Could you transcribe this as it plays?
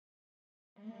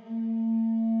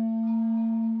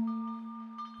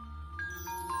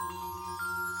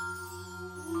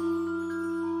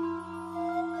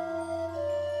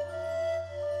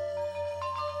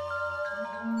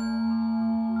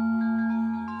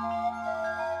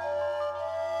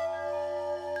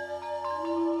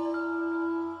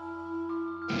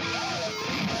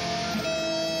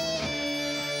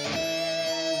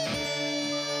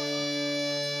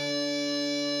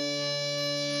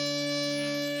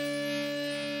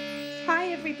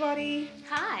everybody.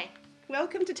 Hi,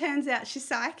 Welcome to Turns Out She's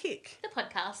Psychic. the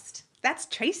podcast. That's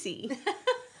Tracy.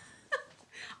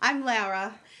 I'm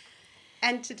Laura.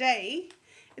 And today,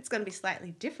 it's going to be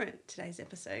slightly different, today's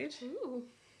episode. Ooh.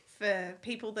 For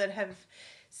people that have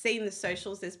seen the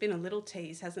socials, there's been a little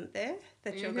tease, hasn't there?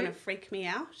 That you're going to freak me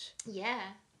out. Yeah,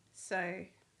 So,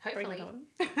 bring hopefully,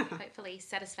 it on. hopefully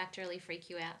satisfactorily freak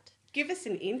you out. Give us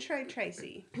an intro,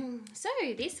 Tracy. So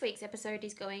this week's episode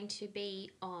is going to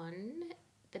be on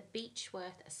the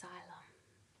Beechworth Asylum.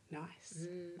 Nice.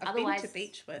 I've otherwise- been to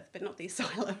Beechworth, but not the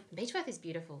asylum. Beechworth is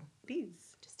beautiful, It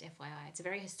is. just FYI. It's a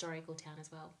very historical town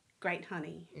as well. Great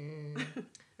honey.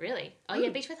 Really? Oh yeah,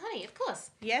 Beechworth Honey, of course.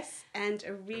 Yes, and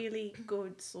a really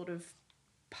good sort of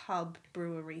pub,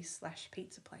 brewery /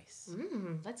 pizza place.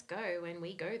 Let's go when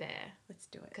we go there, Let's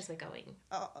do it. because we're going.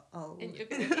 Oh. And you're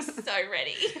going to be so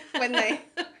ready.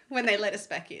 when they let us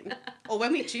back in, or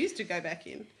when we choose to go back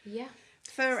in. Yeah.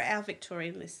 For our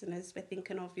Victorian listeners, we're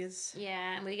thinking of yours.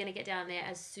 Yeah, and we're going to get down there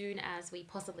as soon as we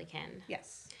possibly can.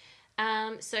 Yes.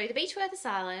 So the Beechworth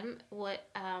Asylum,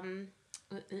 I'm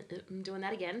doing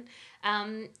that again,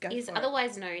 is for it.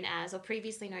 otherwise known as, or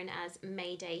previously known as,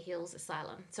 Mayday Hills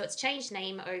Asylum. So it's changed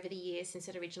name over the years since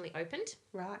it originally opened,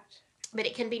 Right. but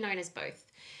it can be known as both.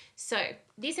 So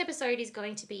this episode is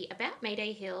going to be about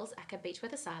Mayday Hills, aka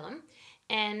Beechworth Asylum,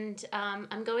 and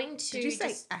I'm going to... Did you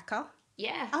say ACCA?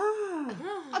 Yeah.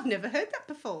 I've never heard that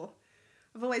before.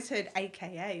 I've always heard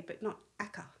AKA, but not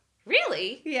ACCA.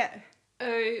 Really? Yeah.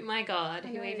 Oh my God,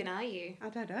 who know. even are you? I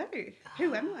don't know.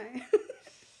 Who am I?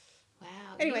 Wow,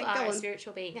 Anyway, you are go a on.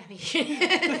 spiritual being, Abby.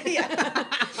 Yeah.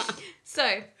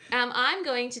 So, I'm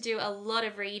going to do a lot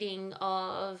of reading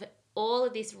of all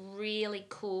of this really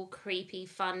cool, creepy,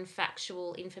 fun,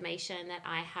 factual information that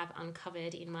I have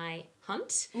uncovered in my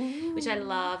hunt, which I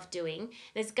love doing.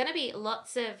 There's going to be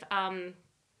lots of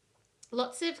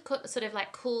sort of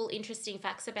like cool, interesting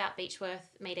facts about Beechworth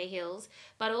Mayday Hills,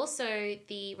 but also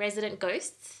the resident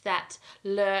ghosts that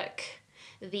lurk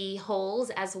the halls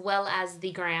as well as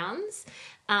the grounds.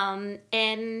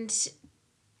 And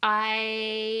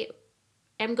I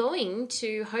am going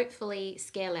to hopefully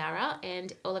scare Laura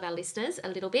and all of our listeners a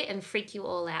little bit and freak you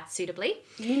all out suitably.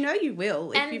 You know you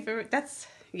will. And- If you've that's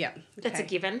yeah. That's a okay.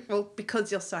 given. Well, because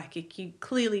you're psychic, you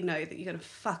clearly know that you're going to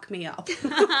fuck me up.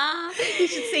 You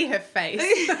should see her face.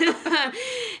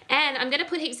 And I'm going to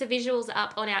put heaps of visuals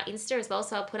up on our Insta as well.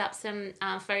 So I'll put up some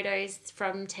photos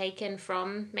taken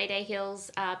from Mayday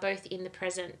Hills, both in the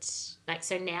present,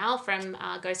 now from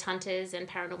ghost hunters and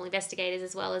paranormal investigators,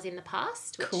 as well as in the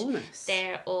past. Which Coolness.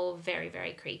 They're all very,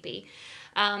 very creepy.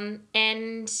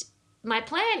 And my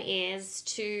plan is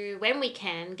to, when we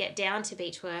can, get down to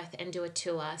Beechworth and do a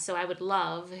tour. So I would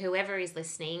love whoever is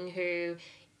listening who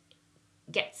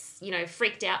gets,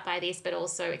 freaked out by this but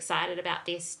also excited about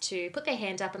this to put their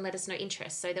hand up and let us know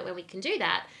interest, so that when we can do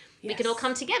that, we can all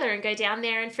come together and go down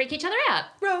there and freak each other out.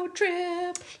 Road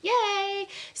trip. Yay!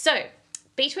 So,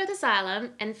 Beechworth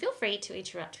Asylum, and feel free to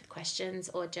interrupt with questions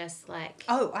or just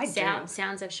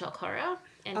sounds of shock horror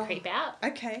and creep out.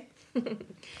 Okay.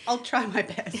 I'll try my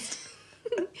best.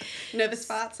 Nervous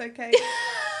farts, okay?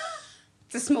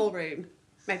 It's a small room.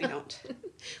 Maybe not.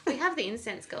 We have the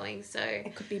incense going, so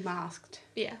It could be masked.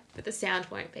 yeah, but the sound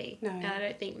won't be. No. And I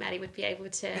don't think Maddie would be able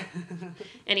to.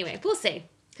 Anyway, we'll see.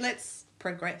 Let's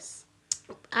progress.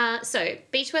 So,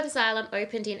 Beechworth Asylum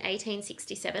opened in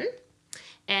 1867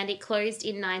 and it closed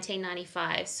in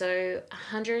 1995. So,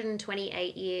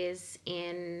 128 years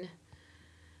in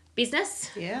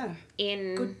business. Yeah.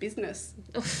 In Good business.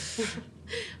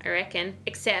 I reckon,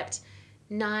 except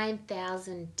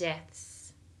 9,000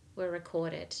 deaths were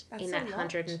recorded That's in a that lot.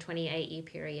 128-year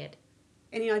period.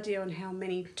 Any idea on how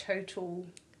many total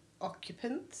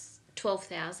occupants?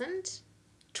 12,000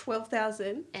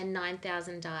 12,000? and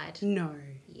 9,000 died. No.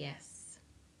 Yes,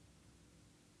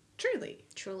 Truly.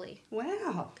 truly.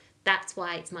 Wow. That's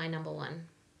why it's my number one.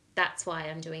 That's why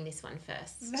I'm doing this one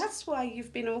first. That's why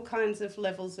you've been all kinds of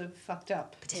levels of fucked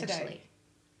up Potentially. today.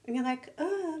 And you're like,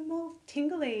 oh, I'm all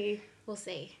tingly. We'll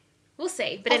see. We'll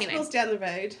see. But anyway, Hospital's down the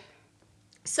road.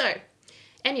 so,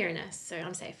 and you're a nurse, so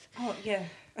I'm safe. Oh, yeah.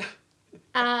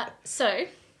 So,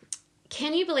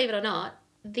 can you believe it or not,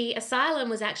 the asylum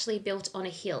was actually built on a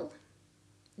hill.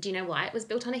 Do you know why it was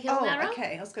built on a hill, Oh, Lara?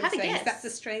 okay. I was going Have to a say, guess. is that the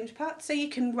strange part? So you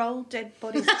can roll dead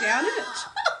bodies down it?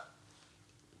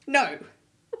 No.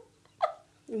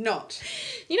 Not.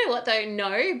 You know what though?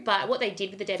 No, but what they did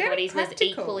with the dead Very bodies was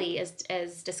practical. equally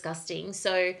as disgusting.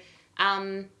 So,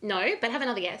 no, but have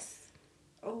another guess.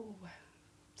 Oh.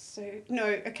 So, no,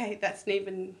 okay, that's an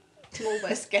even more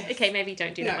worse guess. Okay, maybe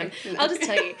don't do that No, one. no. I'll just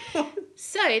tell you.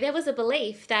 So there was a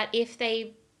belief that if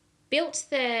they built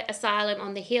the asylum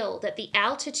on the hill that the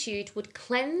altitude would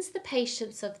cleanse the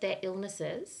patients of their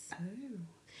illnesses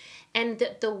and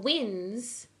that the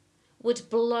winds would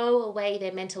blow away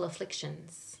their mental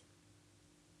afflictions.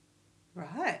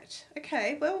 Right.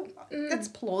 Okay. Well, that's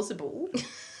plausible.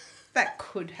 That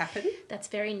could happen. That's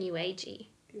very new agey.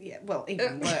 Yeah. Well,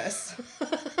 even worse.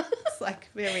 It's like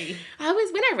very.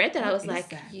 When I read that, I was is like,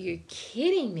 that? you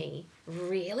kidding me?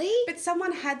 Really? But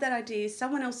someone had that idea,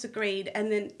 someone else agreed, and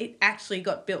then it actually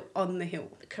got built on the hill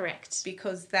Correct.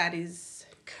 because that is,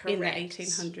 in the Correct.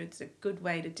 1800s, a good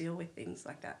way to deal with things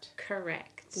like that.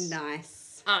 Correct.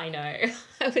 Nice. I know.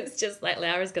 I was just like,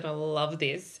 Laura's going to love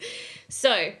this.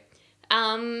 So,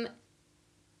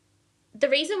 the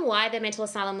reason why the mental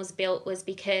asylum was built was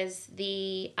because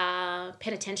the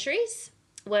penitentiaries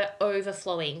were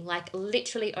overflowing, like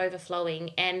literally overflowing.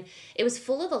 And it was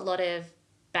full of a lot of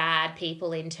bad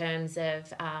people in terms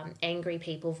of angry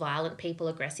people, violent people,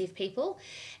 aggressive people.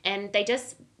 And they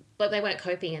weren't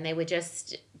coping and they were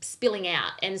just spilling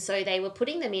out. And so they were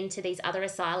putting them into these other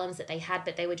asylums that they had,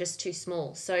 but they were just too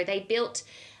small. So they built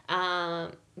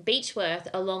Beechworth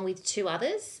along with two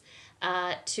others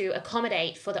to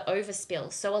accommodate for the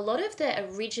overspill. So a lot of the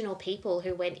original people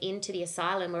who went into the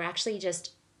asylum were actually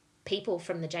just people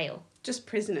from the jail. Just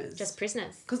prisoners. Just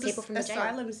prisoners. Because People from the jail.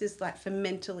 asylums is like for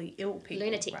mentally ill people,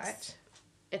 Lunatics. right?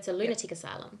 It's a lunatic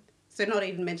asylum. So not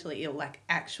even mentally ill, like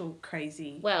actual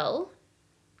crazy. Well,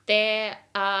 there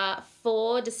are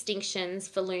 4 distinctions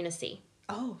for lunacy.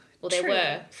 Oh, Well, there true.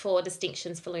 were 4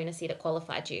 distinctions for lunacy that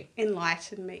qualified you.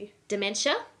 Enlighten me.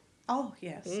 Dementia, Oh,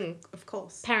 yes, of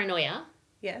course. paranoia,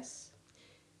 Yes.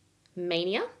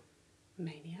 mania,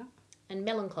 Mania. and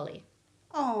melancholy.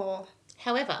 Oh,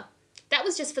 However, that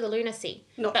was just for the lunacy.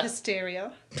 not But-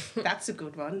 hysteria. That's a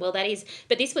good one. Well,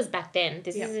 but this was back then.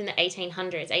 This Yeah. is in the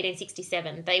 1800s,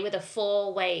 1867. They were the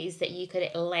 4 ways that you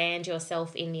could land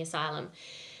yourself in the asylum.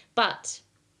 But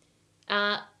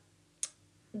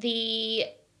the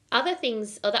other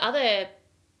things, or the other,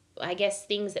 I guess,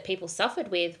 things that people suffered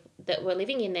with that were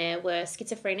living in there were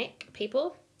schizophrenic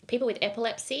people, people with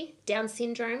epilepsy, Down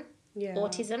syndrome, Yeah.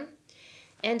 autism,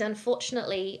 and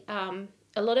unfortunately,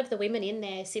 a lot of the women in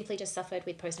there simply just suffered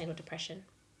with postnatal depression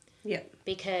Yeah.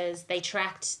 because they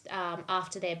tracked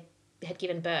after they had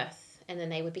given birth and then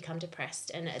they would become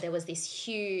depressed. And there was this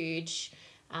huge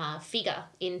figure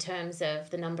in terms of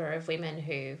the number of women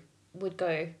who would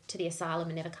go to the asylum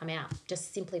and never come out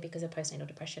just simply because of postnatal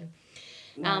depression.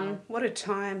 Wow. What a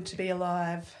time to be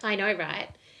alive. I know, right?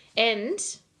 And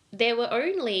there were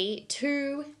only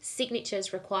 2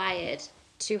 signatures required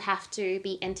to have to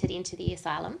be entered into the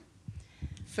asylum.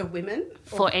 For women?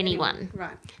 For anyone.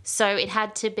 Right. So it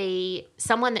had to be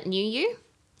someone that knew you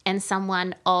and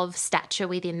someone of stature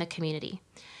within the community.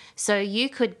 So you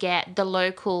could get the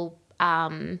local,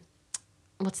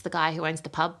 what's the guy who owns the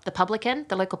pub? The publican,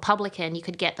 the local publican. You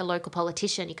could get the local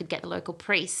politician. You could get the local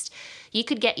priest. You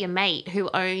could get your mate who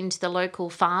owned the local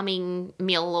farming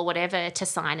mill or whatever to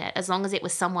sign it, as long as it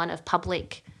was someone of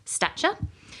public stature.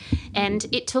 And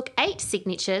it took 8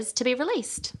 signatures to be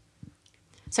released.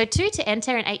 So 2 to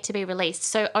enter and 8 to be released.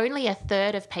 So only a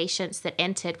third of patients that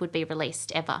entered would be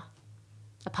released ever,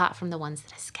 apart from the ones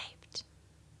that escaped.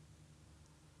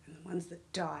 And the ones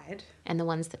that died. And the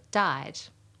ones that died.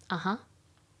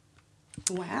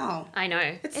 Wow. I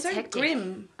know. It's so hectic.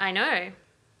 grim. I know.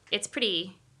 It's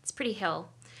pretty hell.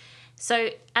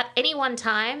 So at any one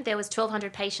time, there was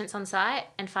 1,200 patients on site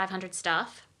and 500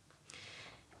 staff.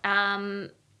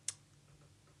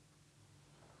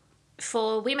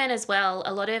 For women as well,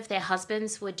 a lot of their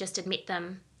husbands would just admit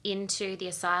them into the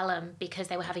asylum because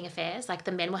they were having affairs. Like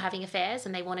the men were having affairs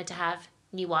and they wanted to have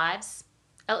new wives.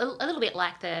 A little bit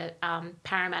like the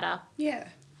Parramatta Yeah.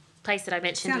 place that I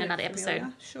mentioned Sounded in another familiar.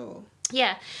 episode. Sure.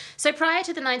 Yeah. So prior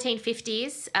to the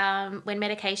 1950s, when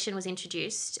medication was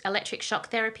introduced, electric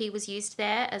shock therapy was used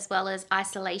there, as well as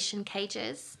isolation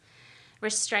cages,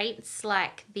 restraints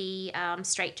like the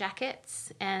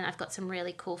straitjackets, and I've got some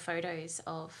really cool photos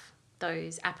of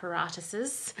those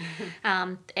apparatuses.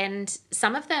 And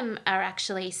some of them are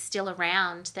actually still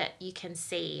around that you can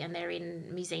see, and they're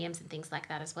in museums and things like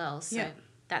that as well. So Yeah.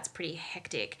 that's pretty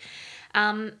hectic.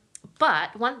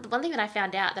 But one thing that I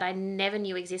found out that I never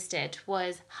knew existed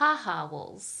was ha-ha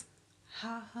walls.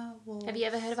 Ha-ha wall. Have you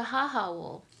ever heard of a ha-ha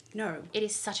wall? No. It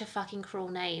is such a fucking cruel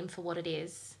name for what it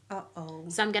is. Uh-oh.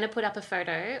 So I'm going to put up a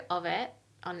photo of it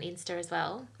on Insta as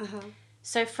well. Uh-huh.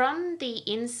 So from the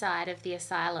inside of the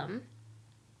asylum,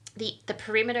 the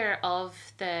perimeter of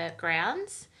the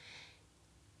grounds,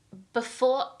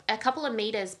 before a couple of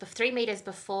meters, 3 meters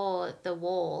before the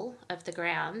wall of the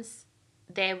grounds,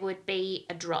 there would be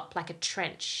a drop, like a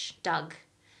trench dug.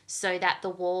 so that the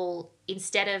wall,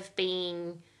 instead of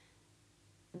being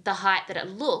the height that it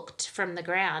looked from the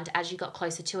ground, as you got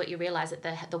closer to it, you realize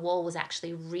that the wall was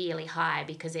actually really high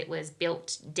because it was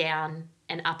built down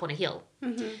and up on a hill.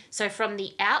 Mm-hmm. So from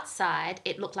the outside,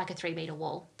 it looked like a 3-meter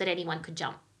wall that anyone could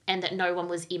jump and that no one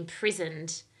was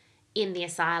imprisoned in the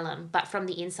asylum. But from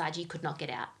the inside, you could not get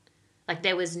out. Like,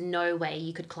 there was no way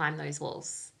you could climb those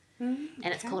walls. Mm,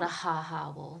 And it's called a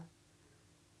ha-ha wall.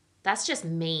 That's just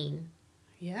mean.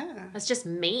 Yeah. That's just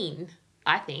mean,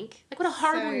 I think. Like, what a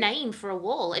horrible So- name for a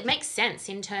wall. It makes sense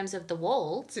in terms of the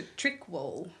wall. It's a trick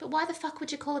wall. But why the fuck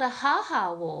would you call it a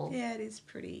ha-ha wall? Yeah, it is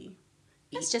pretty.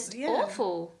 That's just yeah.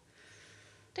 awful.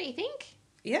 Don't you think?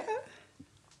 Yeah.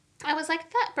 I was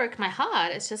like, that broke my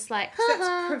heart. It's just like, So that's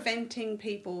ha-ha. preventing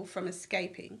people from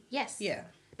escaping. Yes. Yeah.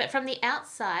 But from the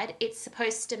outside, it's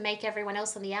supposed to make everyone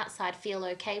else on the outside feel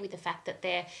okay with the fact that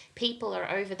their people are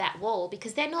over that wall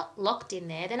because they're not locked in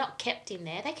there. They're not kept in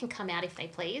there. They can come out if they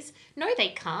please. No, they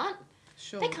can't.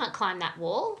 Sure. They can't climb that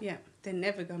wall. Yeah. They're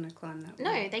never going to climb that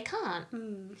wall. No, they can't.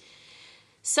 Mm.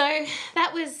 So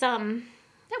that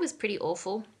was pretty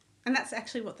awful. And that's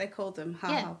actually what they called them.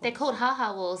 Ha-ha Yeah, walls. they're called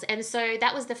ha-ha walls. And so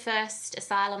that was the first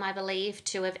asylum, I believe,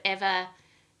 to have ever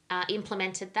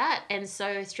implemented that. And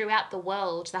so throughout the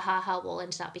world, the ha-ha wall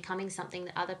ended up becoming something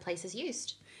that other places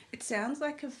used. It sounds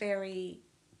like a very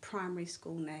primary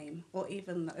school name, or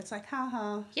even it's like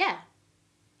ha-ha. Yeah.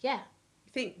 Yeah, I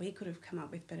think we could have come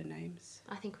up with better names.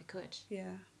 I think we could. Yeah.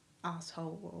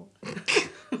 Asshole wall.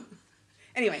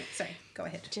 Anyway, sorry, go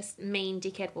ahead. Just mean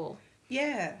dickhead wall.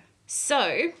 Yeah.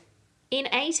 So in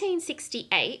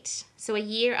 1868, so a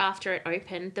year after it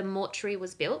opened, the mortuary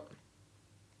was built.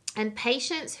 And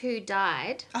patients who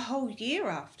died, A whole year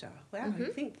after. Wow, Mm-hmm. I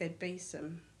think there'd be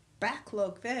some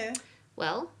backlog there.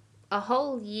 well, a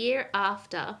whole year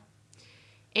after,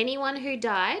 anyone who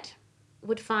died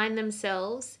would find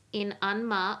themselves in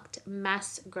unmarked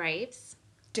mass graves.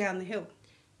 Down the hill.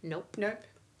 Nope. Nope.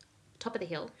 Top of the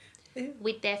hill. Ew.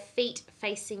 With their feet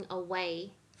facing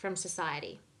away from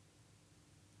society.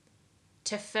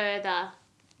 To further,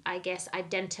 I guess,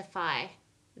 identify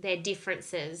their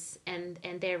differences and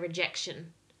their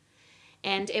rejection.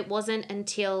 And it wasn't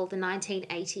until the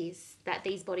 1980s that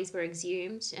these bodies were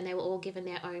exhumed and they were all given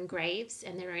their own graves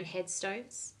and their own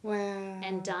headstones Wow.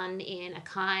 and done in a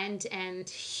kind and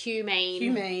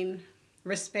humane,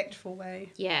 respectful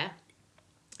way. Yeah.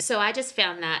 So I just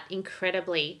found that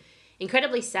incredibly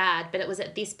sad, but it was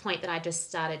at this point that I just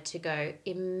started to go,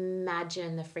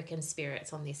 imagine the freaking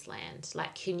spirits on this land.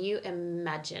 Like, can you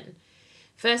imagine?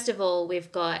 First of all,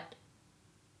 we've got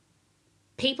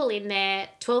people in there,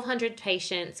 1,200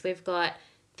 patients. We've got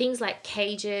things like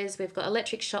cages. We've got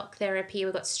electric shock therapy.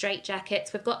 We've got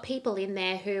straitjackets. We've got people in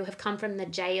there who have come from the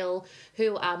jail,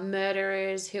 who are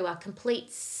murderers, who are complete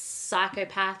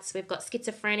psychopaths. We've got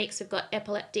schizophrenics. We've got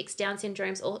epileptics, Down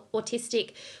syndromes,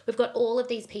 autistic. We've got all of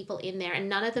these people in there, and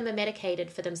none of them are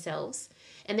medicated for themselves.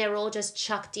 And they're all just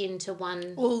chucked into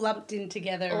one... All lumped in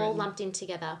together. all lumped in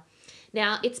together.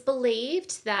 Now, it's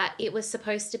believed that it was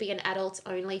supposed to be an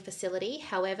adults-only facility.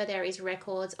 However, there is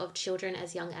records of children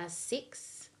as young as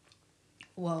 6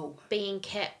 Whoa. being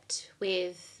kept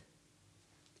with,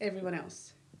 Everyone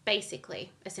else.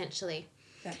 basically, essentially.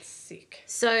 That's sick.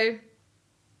 So,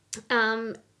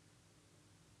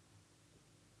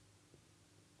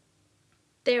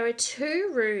 there are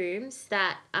 2 rooms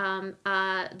that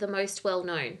are the most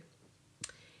well-known.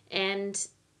 And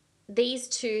these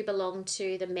 2 belong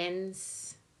to the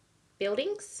men's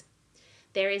buildings.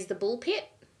 There is the bull pit,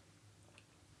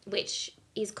 which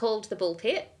is called the bull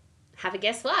pit. Have a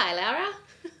guess why, Laura?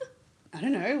 I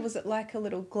don't know. Was it like a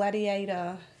little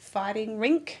gladiator fighting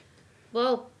rink?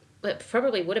 Well, it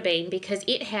probably would have been because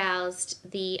it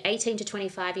housed the 18 to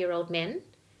 25-year-old men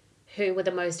who were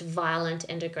the most violent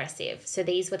and aggressive. So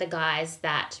these were the guys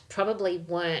that probably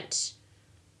weren't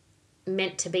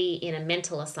meant to be in a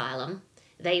mental asylum.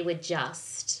 They were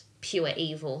just pure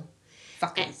evil.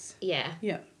 Fuckers. Yeah.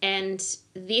 Yeah. And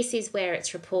this is where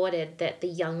it's reported that the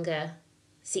younger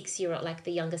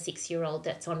 6-year-old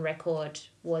that's on record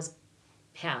was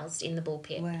housed in the bull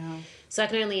pit. Wow. So I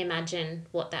can only imagine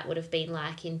what that would have been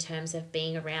like in terms of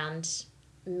being around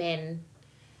men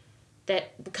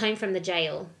that came from the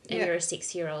jail and Yeah. you're a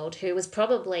 6-year-old who was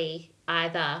probably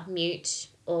either mute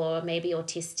or maybe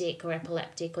autistic or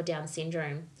epileptic or Down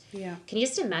syndrome. Yeah. Can you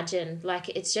just imagine? Like,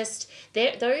 it's just,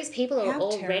 those people are How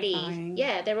already, terrifying.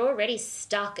 they're already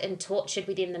stuck and tortured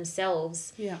within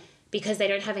themselves Yeah. because they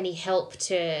don't have any help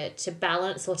to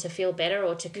balance or to feel better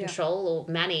or to control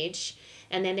or manage.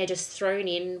 And then they're just thrown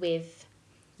in with,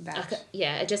 That.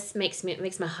 it just makes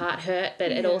my heart hurt.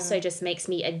 But it Yeah. also just makes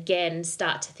me again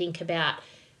start to think about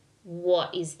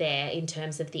what is there in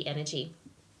terms of the energy.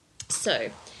 So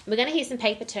we're going to hear some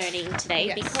paper turning today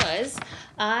Yes. because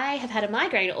I have had a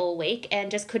migraine all week and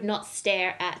just could not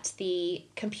stare at the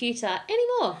computer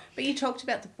anymore. But you talked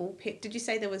about the bull pit. Did you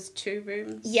say there was 2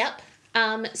 rooms? Yep.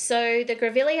 So the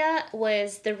Grevillea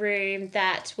was the room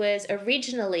that was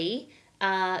originally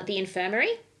the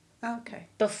infirmary Okay.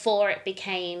 before it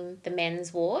became the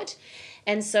men's ward.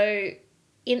 And so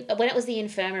when it was the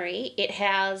infirmary, it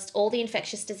housed all the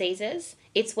infectious diseases.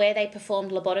 It's where they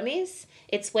performed lobotomies.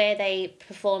 It's where they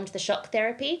performed the shock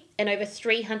therapy. And over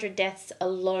 300 deaths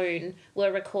alone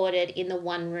were recorded in the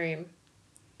one room.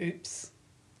 Oops.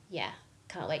 Yeah,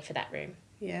 can't wait for that room.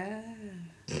 Yeah.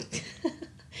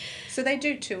 So they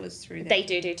do tours through there? They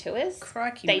do tours.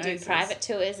 Crikey They Moses. do private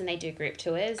tours and they do group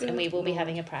tours. Good and we will be Lord.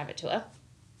 having a private tour.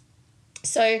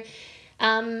 So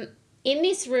in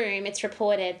this room, it's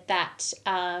reported that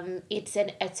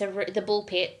the bull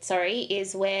pit,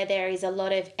 is where there is a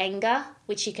lot of anger,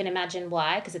 which you can imagine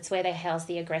why, because it's where they house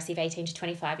the aggressive 18 to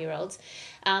 25-year-olds.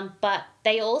 But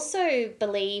they also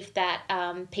believe that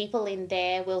people in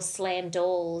there will slam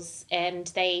doors and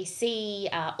they see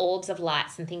orbs of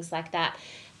lights and things like that.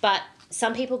 But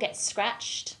some people get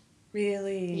scratched.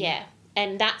 Really? Yeah.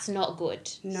 And that's not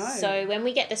good. No. So when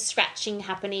we get the scratching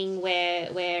happening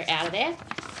where we're out of there,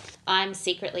 I'm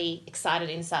secretly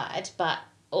excited inside, but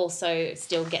also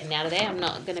still getting out of there. I'm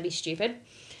not going to be stupid.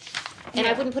 And I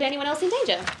Yeah. wouldn't put anyone else in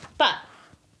danger. But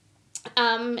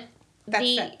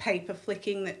That's that paper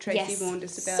flicking that Tracy Yes. warned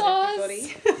us about, Soz.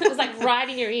 everybody. It was like right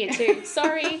in your ear too.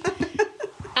 Sorry.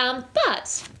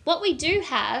 But what we do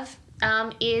have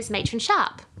is Matron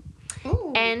Sharp.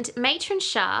 Ooh. And Matron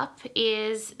Sharp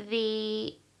is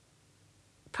the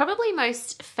probably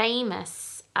most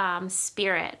famous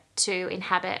spirit to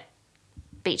inhabit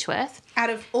Beechworth.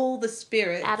 Out of all the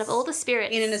spirits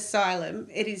In in an asylum,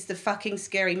 it is the fucking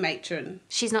scary matron.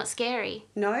 she's not scary.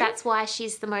 No? That's why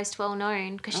she's the most well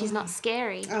known, because she's not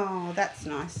scary. Oh, that's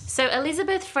nice. So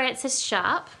Elizabeth Frances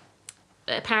Sharp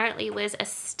apparently was a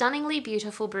stunningly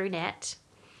beautiful brunette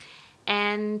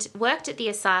and worked at the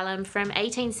asylum from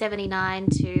 1879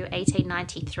 to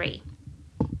 1893.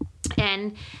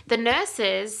 And the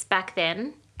nurses back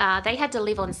then, they had to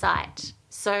live on site.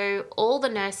 So all the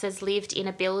nurses lived in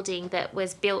a building that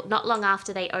was built not long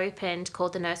after they opened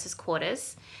called the Nurses'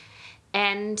 Quarters.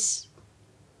 And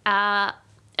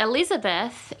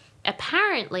Elizabeth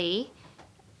apparently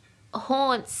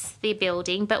haunts the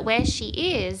building, but where she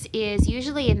is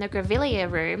usually in the Grevillea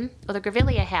room or the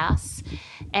Grevillea house.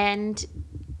 And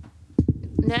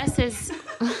nurses...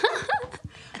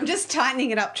 I'm just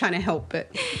tightening it up trying to help, but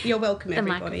you're welcome,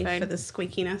 everybody, microphone. for the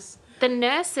squeakiness. The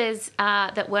nurses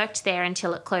that worked there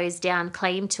until it closed down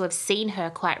claimed to have seen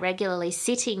her quite regularly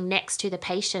sitting next to the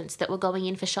patients that were going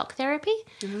in for shock therapy.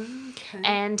 Okay.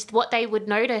 And what they would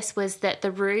notice was that the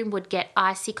room would get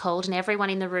icy cold, and everyone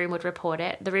in the room would report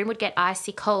it. The room would get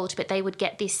icy cold, but they would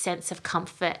get this sense of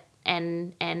comfort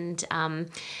and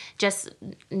just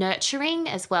nurturing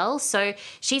as well. So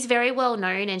she's very well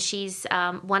known, and she's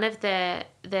one of the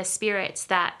spirits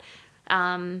that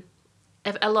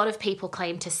a lot of people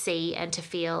claim to see and to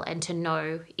feel and to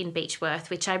know in Beechworth,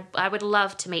 which I would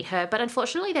love to meet her. But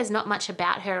unfortunately, there's not much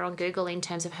about her on Google in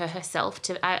terms of her herself.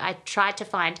 I tried to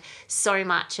find so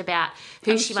much about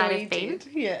who she might have been.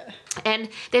 Yeah. And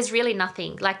there's really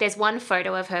nothing. Like, there's one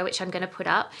photo of her, which I'm going to put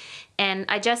up. And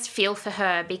I just feel for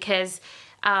her because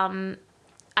I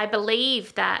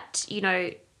believe that,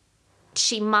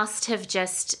 she must have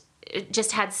just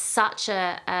had such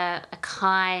a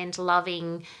kind,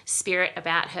 loving spirit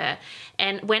about her.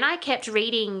 And when I kept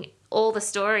reading all the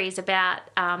stories about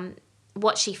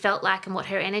what she felt like and what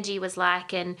her energy was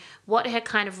like and what her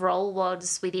kind of role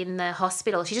was within the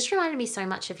hospital, she just reminded me so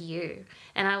much of you.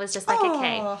 And I was just like,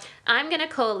 okay, I'm going to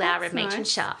call Laura That's Matron nice.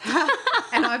 Sharp.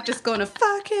 And I've just gone a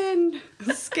fucking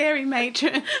scary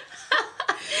matron.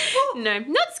 No,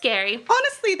 not scary.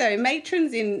 Honestly, though,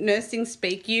 matrons in nursing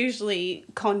speak usually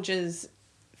conjures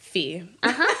fear.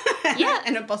 Yeah.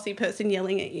 And a bossy person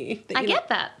yelling at you. That I you're get not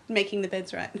that. making the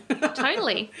beds right.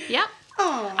 Totally. Yep.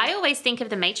 Oh, I always think of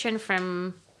the matron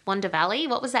from Wanda Valley.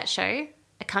 What was that show?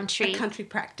 A country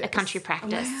practice. A country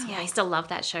practice. Wow. Yeah, I still love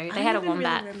that show. They I had a don't even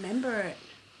wombat. Really remember it.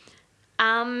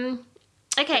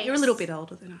 Okay. You're a little bit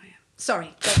older than I am.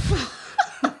 Sorry.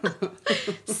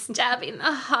 Stab in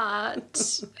the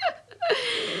heart.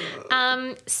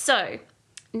 So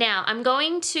now I'm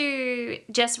going to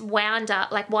just wind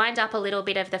up a little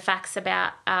bit of the facts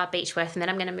about Beechworth, and then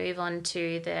I'm going to move on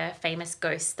to the famous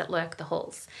ghosts that lurk the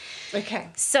halls. Okay.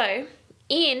 So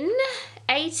in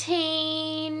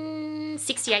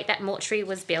 1868, that mortuary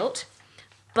was built,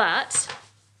 but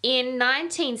In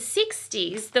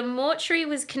 1960s, the mortuary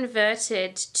was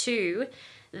converted to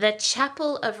the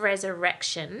Chapel of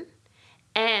Resurrection,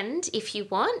 and if you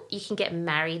want, you can get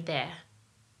married there.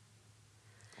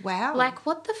 Wow. Like,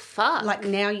 what the fuck? Like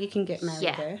now you can get married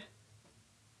Yeah. there.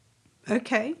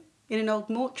 Okay. In an old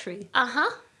mortuary.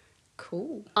 Uh-huh.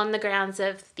 Cool. On the grounds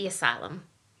of the asylum.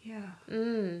 Yeah.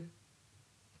 And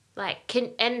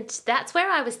that's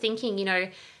where I was thinking, you know,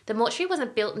 the mortuary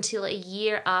wasn't built until a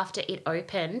year after it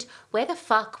opened. Where the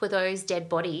fuck were those dead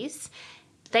bodies?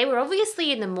 They were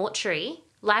obviously in the mortuary,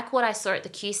 like what I saw at the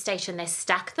Q station. They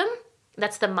stack them.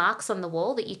 That's the marks on the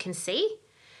wall that you can see.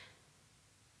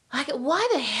 Like, why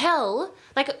the hell?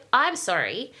 Like, I'm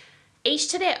sorry, each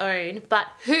to their own, but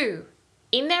who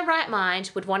in their right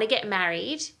mind would want to get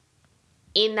married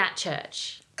in that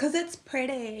church? Because it's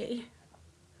pretty.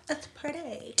 It's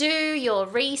pretty. Do your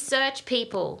research,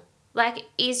 people. Like,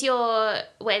 is your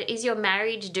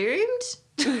marriage doomed?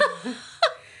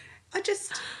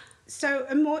 So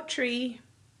a mortuary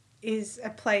is a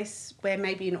place where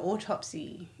maybe an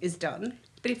autopsy is done.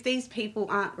 But if these people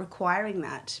aren't requiring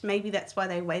that, maybe that's why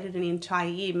they waited an entire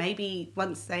year. Maybe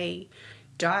once they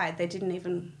died, they didn't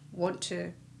even want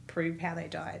to prove how they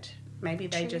died. Maybe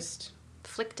they just...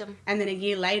 Flicked them. And then a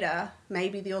year later,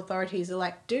 maybe the authorities are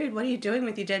like, dude, what are you doing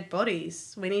with your dead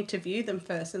bodies? We need to view them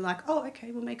first. And like, oh,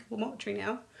 okay, we'll make a mortuary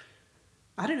now.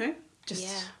 I don't know.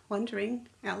 Just wondering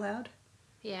out loud.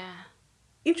 Yeah.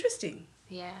 Interesting.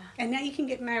 Yeah. And now you can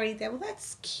get married there. Well,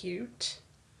 that's cute.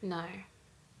 No.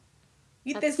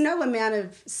 There's no amount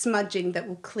of smudging that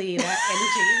will clear that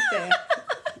energy, is there?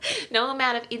 No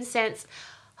amount of incense,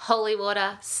 holy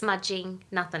water, smudging,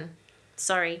 nothing.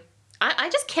 Sorry.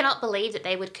 I just cannot believe that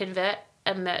they would convert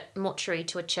a mortuary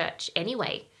to a church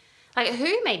anyway. Like,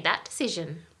 who made that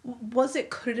decision?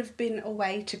 Could it have been a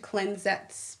way to cleanse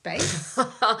that space?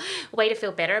 Way to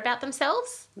feel better about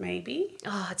themselves? Maybe.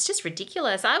 Oh, it's just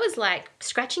ridiculous. I was like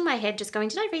scratching my head just going,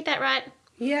 did I read that right?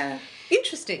 Yeah.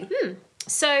 Interesting.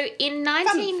 So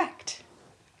Fun fact.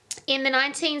 In the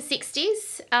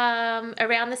 1960s,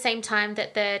 around the same time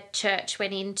that the church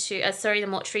went into, the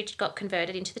mortuary got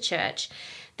converted into the church,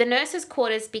 the nurses'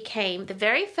 quarters became the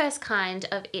very first kind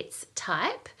of its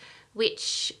type,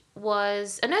 which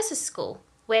was a nurses' school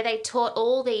where they taught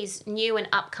all these new and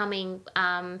upcoming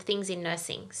things in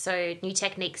nursing. So new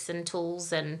techniques and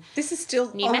tools and This is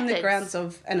still new on methods. the grounds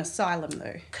of an asylum,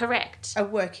 though. Correct. A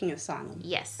working asylum.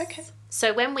 Yes. Okay.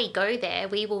 So when we go there,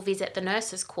 we will visit the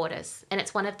nurses' quarters, and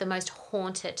it's one of the most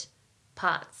haunted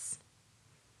parts.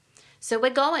 So we're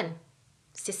going,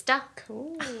 sister.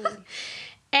 Cool.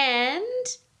 And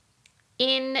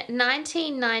in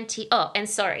 1990,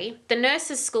 the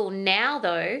nurses' school now,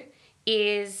 though,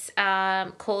 is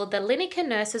called the Lineker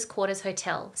Nurses Quarters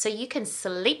Hotel. So you can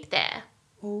sleep there.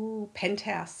 Ooh,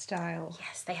 penthouse style.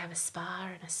 Yes, they have a spa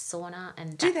and a sauna,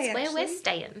 and Do that's they where we're actually?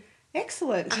 staying.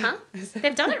 Excellent. Uh-huh.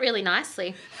 They've done it really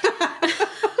nicely.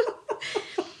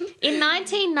 In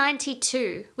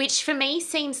 1992, which for me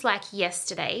seems like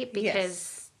yesterday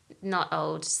because not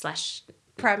old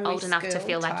 / Primary old enough to school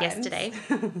feel like times. yesterday.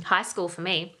 High school for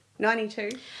me.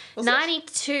 92. Was it?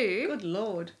 92, Good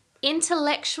Lord.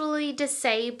 intellectually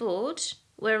disabled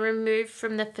were removed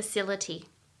from the facility.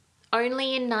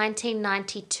 Only in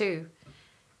 1992.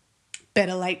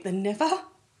 Better late than never.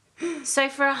 So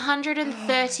for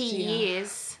 130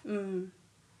 years,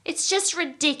 it's just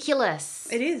ridiculous.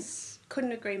 It is.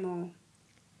 Couldn't agree more.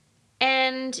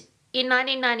 And in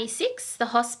 1996, the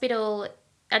hospital,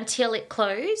 until it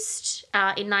closed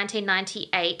in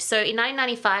 1998. So in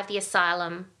 1995, the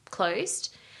asylum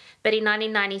closed. But in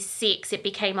 1996, it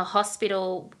became a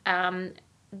hospital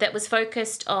that was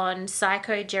focused on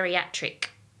psychogeriatric.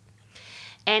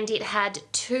 And it had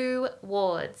 2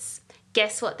 wards.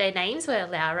 Guess what their names were,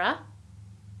 Laura?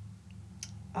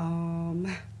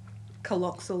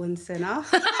 Coloxal and Senna.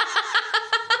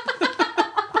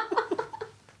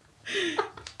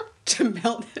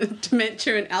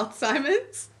 Dementia and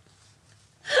Alzheimer's.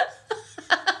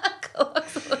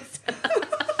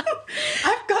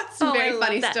 I've got some very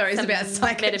funny stories about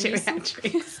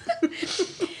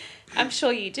psychogeriatrics. I'm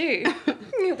sure you do.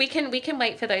 We can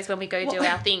wait for those when we go do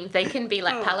our thing. They can be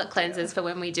like palate cleansers for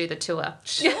when we do the tour.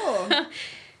 Sure.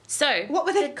 So, What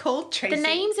were they called, Tracy? the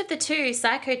names of the 2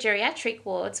 psychogeriatric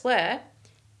wards were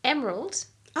Emerald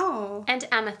Oh, and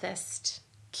Amethyst.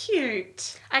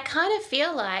 cute. I kind of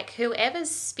feel like whoever's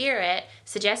spirit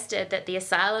suggested that the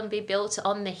asylum be built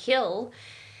on the hill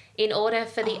in order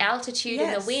for the altitude and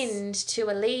the yes. wind to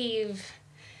alleviate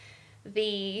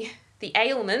the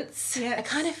ailments. Yes. I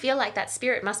kind of feel like that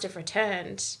spirit must have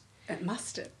returned. It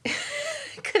must have.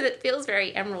 because it feels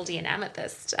very emeraldy and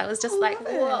amethyst. I was just I like,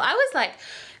 love it. whoa. I was like,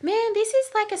 man, this is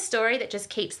like a story that just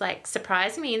keeps like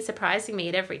surprising me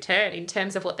at every turn in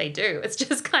terms of what they do. It's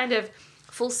just kind of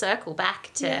full circle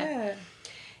back to... Yeah.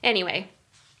 Anyway,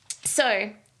 so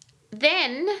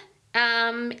then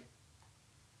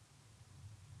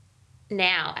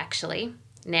now,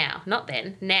 not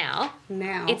then, now,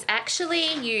 it's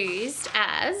actually used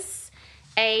as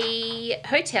a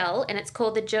hotel, and it's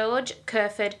called the George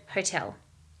Kerford Hotel.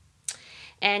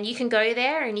 And you can go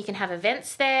there and you can have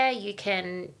events there. You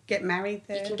can get married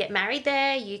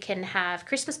there. You can have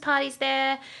Christmas parties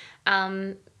there.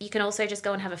 You can also just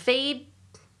go and have a feed.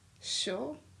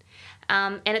 Sure.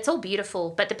 And it's all beautiful.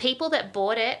 But the people that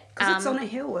bought it... Because it's on a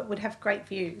hill. It would have great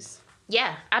views.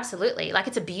 Yeah, absolutely. Like,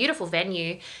 it's a beautiful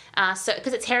venue. So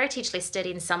because it's heritage listed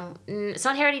in some... It's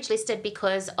not heritage listed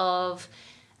because of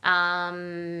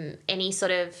any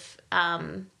sort of,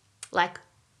 like...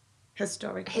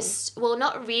 Historical. Well,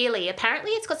 not really.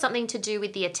 Apparently, it's got something to do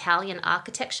with the Italian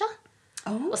architecture.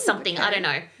 Oh, or something. okay. I don't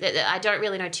know. I don't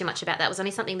really know too much about that. It was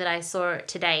only something that I saw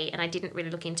today, and I didn't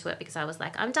really look into it because I was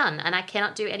like, I'm done, and I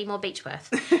cannot do any more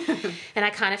Beechworth. And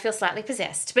I kind of feel slightly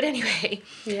possessed. But anyway.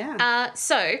 Yeah.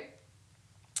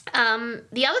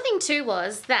 The other thing too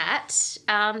was that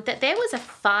that there was a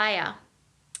fire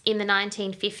in the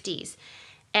 1950s,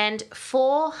 and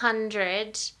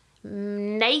 400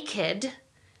 naked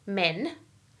men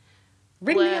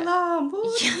Ring the alarm.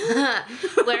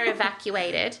 were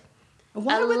evacuated.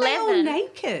 Why were they all 11.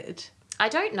 naked? I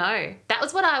don't know. That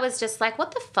was what I was just like,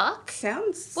 what the fuck?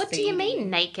 Sounds What do you mean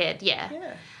naked?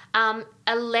 Yeah.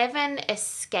 11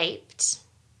 escaped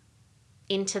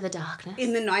into the darkness.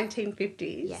 In the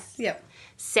 1950s? Yes. Yep.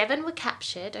 7 were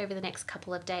captured over the next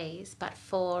couple of days, but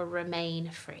 4 remain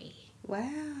free. Wow.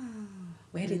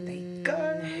 Where did they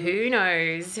go? Who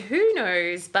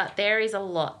knows? But there is a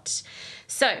lot.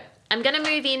 So I'm going to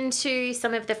move into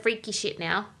some of the freaky shit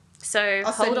now. So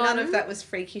hold on. None of that was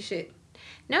freaky shit.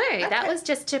 No, that was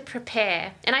just to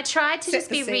prepare. And I tried to Set just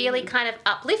the be scene. really kind of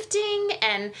uplifting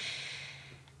and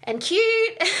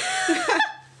cute.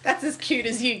 That's as cute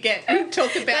as you get. We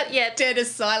talk about dead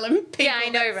asylum people. Yeah, I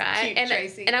know, That's right? Cute,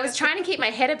 Tracy. And I was trying to keep my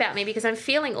head about me because I'm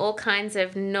feeling all kinds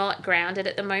of not grounded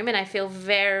at the moment. I feel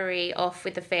very off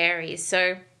with the fairies.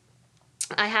 So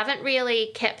I haven't really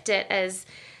kept it as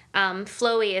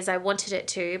flowy as I wanted it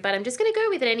to, but I'm just going to go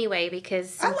with it anyway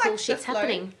because some cool shit's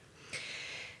happening.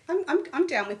 I'm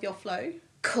down with your flow.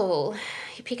 Cool.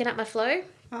 You picking up my flow?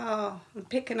 Oh, I'm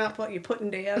picking up what you're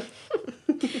putting down.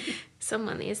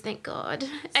 Someone is, thank God.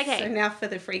 Okay. So now for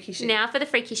the freaky shit.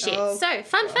 Oh, so,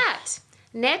 fun fact.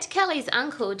 Ned Kelly's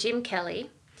uncle, Jim Kelly,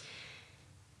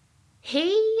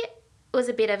 he was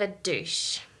a bit of a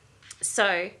douche.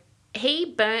 So, he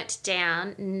burnt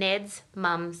down Ned's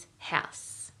mum's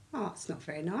house. Oh, it's not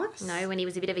very nice. No, when he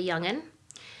was a bit of a young'un.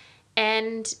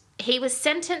 And he was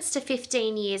sentenced to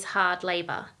 15 years hard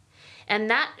labour. And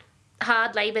that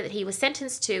hard labour that he was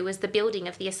sentenced to was the building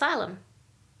of the asylum.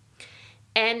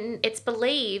 And it's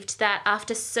believed that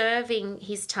after serving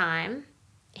his time,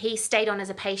 he stayed on as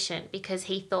a patient because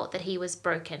he thought that he was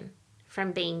broken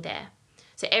from being there.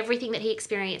 So everything that he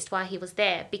experienced while he was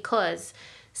there, because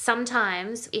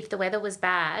sometimes if the weather was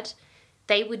bad,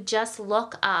 they would just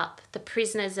lock up the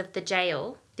prisoners of the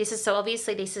jail. This is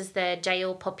the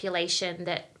jail population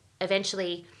that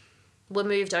eventually were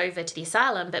moved over to the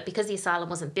asylum, but because the asylum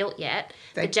wasn't built yet,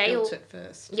 They built it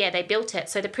first. Yeah, they built it.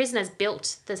 So the prisoners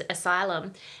built the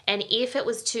asylum, and if it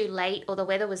was too late or the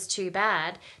weather was too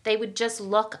bad, they would just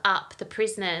lock up the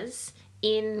prisoners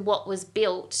in what was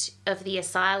built of the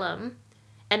asylum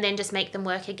and then just make them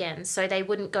work again. So they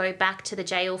wouldn't go back to the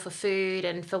jail for food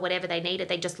and for whatever they needed.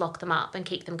 They just lock them up and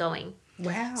keep them going.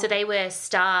 Wow. So they were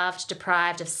starved,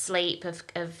 deprived of sleep, of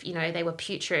they were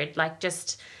putrid, like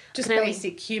just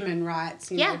basic human rights,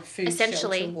 food,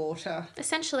 essentially. shelter, water.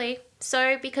 Essentially.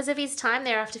 So because of his time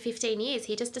there after 15 years,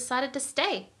 he just decided to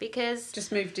stay because...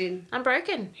 Just moved in. I'm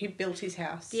broken. He built his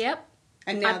house. Yep.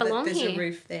 And now that there's here. a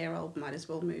roof there, I might as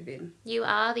well move in. You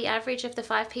are the average of the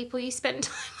 5 people you spend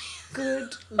time with.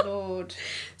 Good Lord.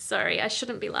 Sorry, I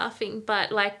shouldn't be laughing,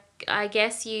 but I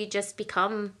guess you just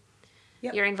become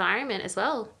your environment as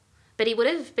well. But he would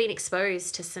have been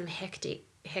exposed to some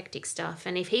hectic stuff.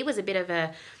 And if he was a bit of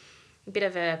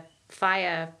a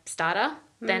fire starter,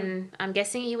 then I'm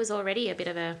guessing he was already a bit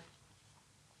of a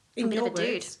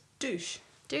dude.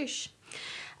 Douche.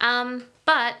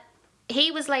 But he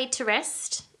was laid to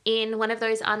rest in one of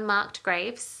those unmarked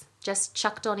graves, just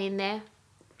chucked on in there.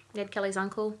 Ned Kelly's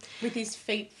uncle. With his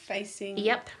feet facing...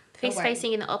 Yep. Feet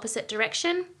facing in the opposite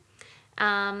direction.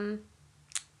 And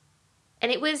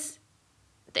it was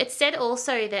It said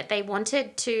also that they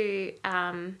wanted to,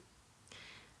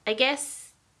 I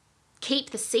guess,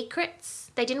 keep the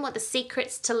secrets. They didn't want the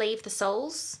secrets to leave the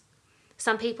souls.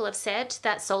 Some people have said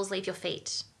that souls leave your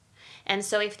feet. And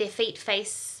so if their feet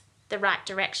face the right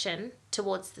direction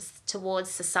towards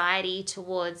society,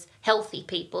 towards healthy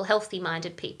people,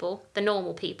 healthy-minded people, the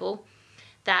normal people,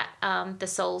 that the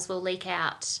souls will leak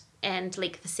out and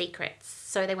leak the secrets.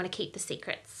 So they want to keep the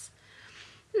secrets.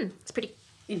 It's pretty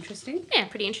interesting. Yeah,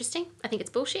 pretty interesting. I think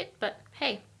it's bullshit, but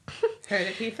hey. Heard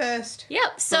it here first.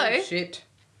 Yep. Bullshit.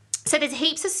 So there's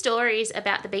heaps of stories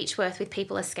about the Beechworth with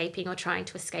people escaping or trying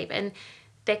to escape, and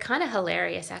they're kind of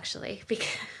hilarious actually, because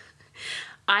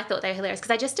I thought they were hilarious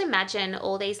because I just imagine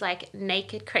all these like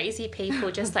naked crazy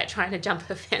people just like trying to jump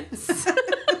a fence.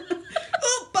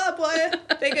 Oh, barbed wire.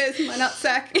 There goes my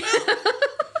nutsack.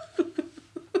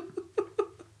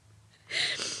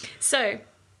 So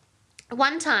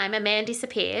one time a man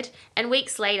disappeared, and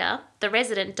weeks later the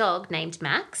resident dog named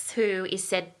Max, who is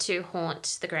said to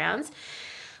haunt the grounds,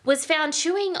 was found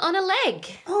chewing on a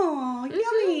leg. Oh,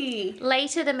 yummy.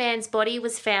 Later the man's body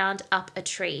was found up a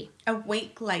tree. A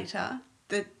week later,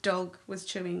 the dog was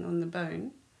chewing on the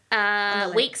bone.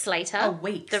 Weeks later,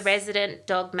 weeks. the resident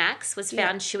dog Max was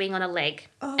found chewing on a leg.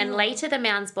 Oh. And later the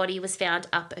man's body was found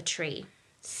up a tree.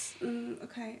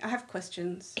 Okay, I have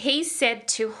questions. He's said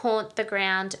to haunt the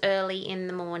ground early in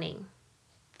the morning.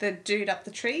 The dude up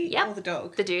the tree or the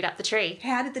dog? The dude up the tree.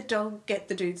 How did the dog get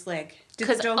the dude's leg? Did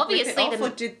 'Cause the dog rip it obviously off, or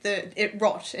did it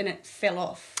rot and it fell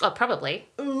off? Oh, probably.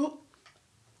 Ooh.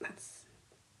 That's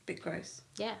a bit gross.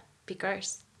 Yeah, be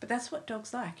gross. But that's what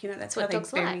dogs like. You know, that's what how they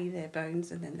dogs like. bury their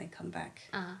bones and then they come back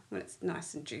when it's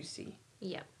nice and juicy.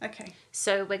 Yeah. Okay.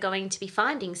 So we're going to be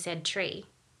finding said tree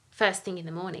first thing in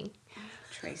the morning.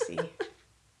 Tracy.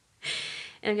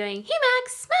 And I'm going, hey,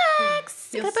 Max, I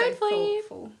You're got a bone so for you.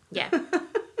 thoughtful. Yeah.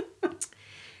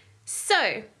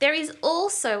 So there is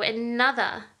also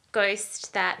another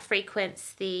ghost that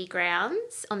frequents the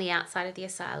grounds on the outside of the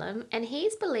asylum, and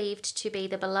he's believed to be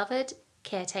the beloved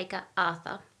caretaker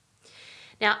Arthur.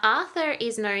 Now, Arthur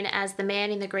is known as the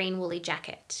man in the green woolly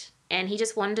jacket, and he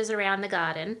just wanders around the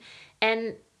garden,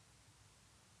 and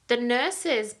the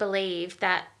nurses believe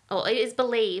that, or it is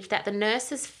believed that the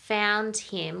nurses found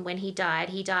him when he died.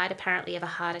 He died apparently of a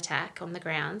heart attack on the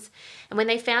grounds. And when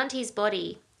they found his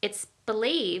body, it's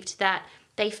believed that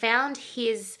they found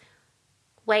his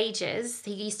wages.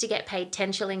 He used to get paid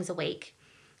 10 shillings a week.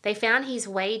 They found his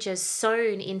wages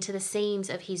sewn into the seams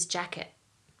of his jacket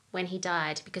when he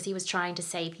died because he was trying to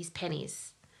save his pennies.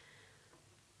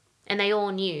 And they all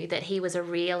knew that he was a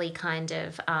really kind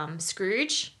of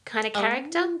Scrooge kind of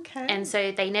character. Okay. And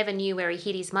so they never knew where he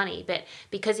hid his money. But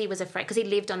because he was afraid, because he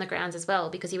lived on the grounds as well,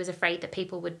 because he was afraid that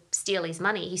people would steal his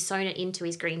money, he sewn it into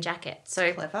his green jacket.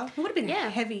 So Clever. It would have been a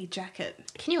heavy jacket.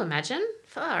 Can you imagine?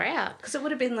 Far out. Because it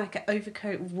would have been like an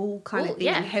overcoat wool kind of thing,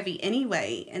 and heavy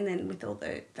anyway, and then with all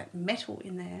that metal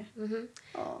in there. Mm-hmm.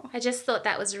 Oh. I just thought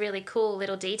that was a really cool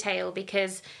little detail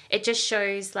because it just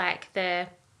shows like that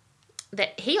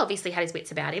he obviously had his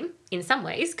wits about him in some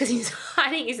ways because he's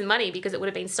hiding his money because it would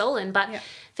have been stolen. But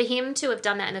for him to have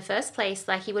done that in the first place,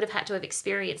 like he would have had to have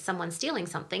experienced someone stealing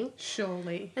something.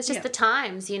 Surely. It's just the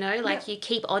times, you know, like you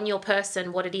keep on your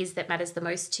person what it is that matters the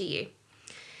most to you.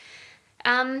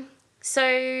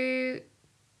 So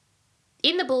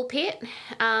in the bull pit,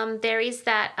 there is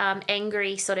that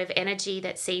angry sort of energy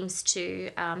that seems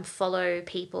to follow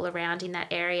people around in that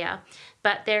area.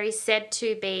 But there is said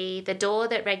to be the door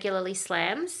that regularly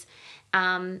slams,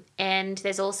 and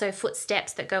there's also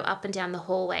footsteps that go up and down the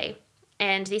hallway.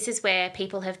 And this is where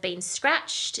people have been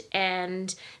scratched,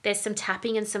 and there's some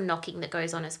tapping and some knocking that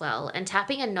goes on as well. And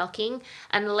tapping and knocking,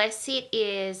 unless it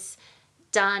is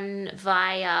done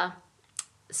via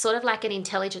sort of like an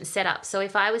intelligent setup. So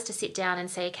if I was to sit down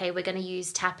and say, okay, we're going to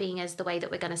use tapping as the way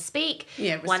that we're going to speak.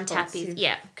 One tap is,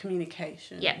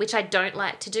 communication. Yeah, which I don't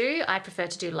like to do. I prefer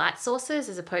to do light sources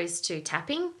as opposed to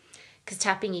tapping. Because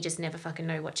tapping, you just never fucking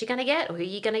know what you're going to get or who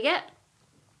you're going to get.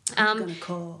 I'm going to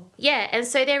call. Yeah, and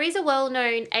so there is a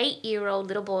well-known 8-year-old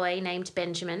little boy named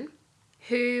Benjamin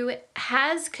who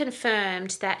has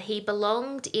confirmed that he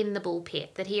belonged in the bull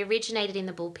pit, that he originated in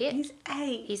the bull pit. He's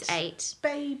 8. He's 8.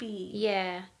 Baby.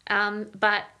 Yeah.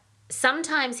 But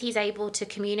sometimes he's able to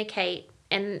communicate,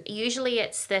 and usually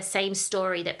it's the same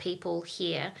story that people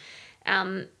hear.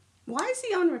 Why is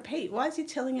he on repeat? Why is he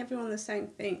telling everyone the same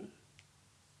thing?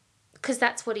 Because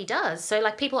that's what he does. So,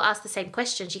 like, people ask the same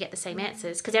questions, you get the same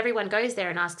answers. Because everyone goes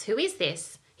there and asks, who is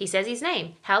this? He says his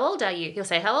name. How old are you? He'll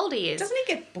say how old he is. Doesn't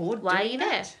he get bored Why are doing you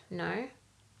that? there?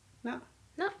 No.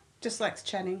 No. Just likes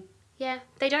chatting. Yeah.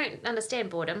 They don't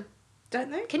understand boredom.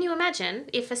 Don't they? Can you imagine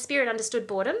if a spirit understood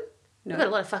boredom? No. We've got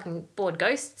a lot of fucking bored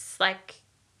ghosts. Like,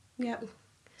 Yeah.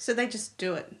 So they just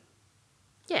do it.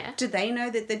 yeah. Do they know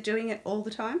that they're doing it all the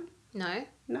time? No.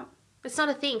 No. It's not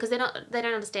a thing because they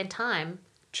don't understand time.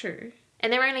 True.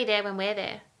 And they're only there when we're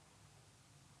there.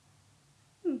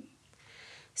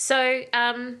 So,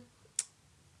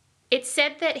 it's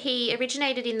said that he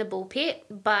originated in the bull pit,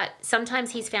 but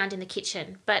sometimes he's found in the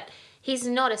kitchen. But he's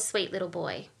not a sweet little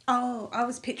boy. Oh, I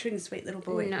was picturing a sweet little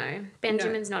boy. No,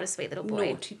 Benjamin's not a sweet little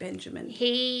boy. Naughty Benjamin.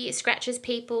 He scratches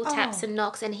people, taps and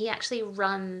knocks, and he actually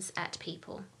runs at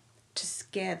people. To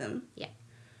scare them. Yeah.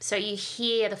 So you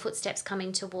hear the footsteps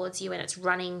coming towards you and it's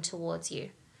running towards you.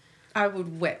 I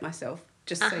would wet myself,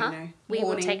 just so you know. We will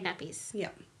Warning. take nappies. Yeah.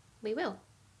 We will.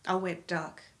 I'll wear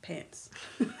dark pants.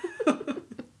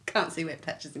 Can't see wet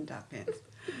patches in dark pants.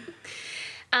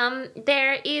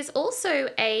 There is also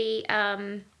a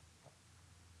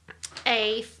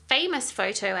famous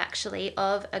photo, actually,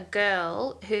 of a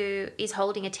girl who is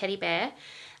holding a teddy bear.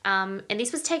 And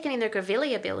this was taken in the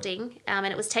Grevillea building, and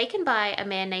it was taken by a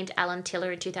man named Alan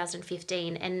Tiller in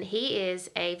 2015, and he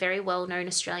is a very well-known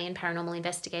Australian paranormal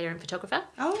investigator and photographer.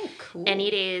 Oh, cool. And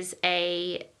it is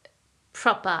a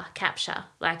proper capture.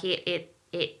 Like, it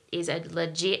is a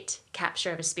legit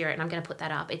capture of a spirit, and I'm going to put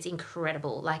that up. It's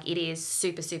incredible. Like, it is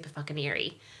super, super fucking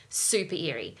eerie. Super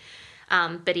eerie.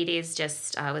 But it is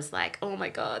just, I was like, oh my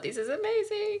God, this is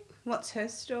amazing. What's her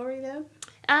story then?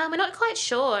 We're not quite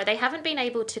sure. They haven't been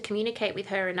able to communicate with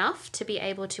her enough to be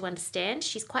able to understand.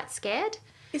 She's quite scared.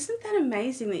 Isn't that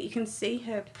amazing that you can see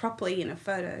her properly in a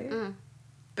photo,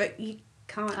 but you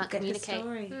can't get communicate. her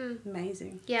story?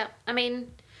 Amazing. Yeah, I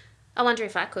mean, I wonder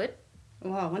if I could.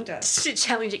 Well, I wonder.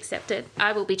 Challenge accepted.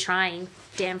 I will be trying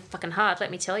damn fucking hard,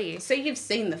 let me tell you. So you've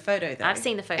seen the photo, though? I've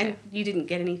seen the photo. And you didn't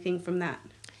get anything from that?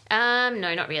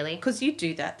 No, not really. Because you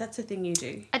do that. That's a thing you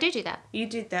do. I do that. You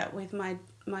did that with my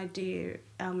dear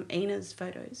Ina's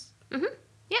photos. Mm-hmm.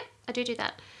 Yep, I do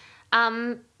that.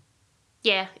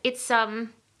 Yeah, it's one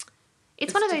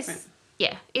of those. different.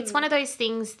 Yeah, it's one of those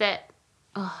things that.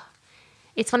 Oh,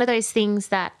 it's one of those things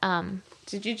that.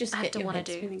 Did you just I have get to your wanna head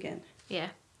do. spin again? Yeah.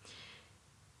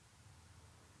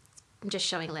 I'm just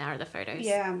showing Laura the photos.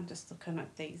 Yeah, I'm just looking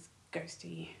at these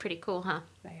ghosty. Pretty cool, huh?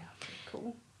 They are pretty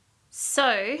cool.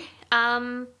 So,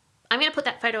 I'm going to put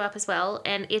that photo up as well,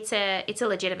 and it's a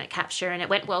legitimate capture, and it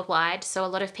went worldwide. So a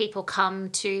lot of people come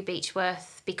to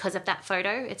Beechworth because of that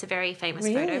photo. It's a very famous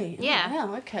photo. Really? Yeah. Oh,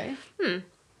 wow, okay.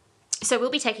 So we'll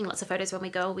be taking lots of photos when we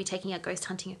go. We'll be taking our ghost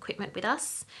hunting equipment with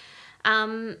us.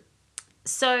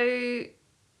 So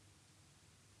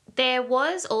there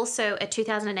was also a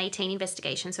 2018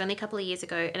 investigation, so only a couple of years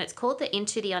ago, and it's called the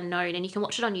Into the Unknown, and you can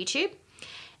watch it on YouTube.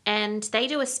 And they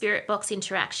do a spirit box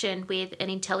interaction with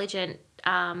an intelligent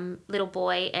little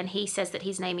boy, and he says that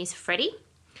his name is Freddie.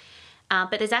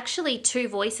 But there's actually two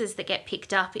voices that get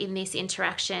picked up in this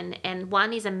interaction, and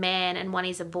one is a man and one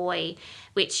is a boy,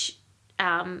 which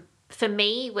for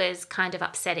me was kind of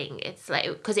upsetting. It's like,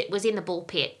 because it was in the bull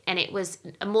pit, and it was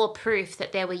more proof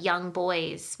that there were young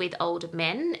boys with older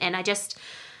men, and I just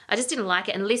didn't like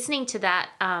it. And listening to that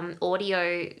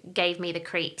audio gave me the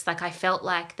creeps. Like, I felt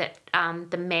like that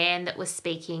the man that was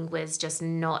speaking was just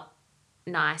not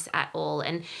nice at all.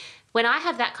 And when I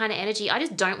have that kind of energy, I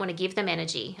just don't want to give them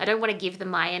energy. I don't want to give them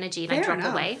my energy, and I drop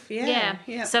away.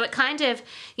 Yeah. So it kind of,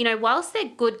 whilst they're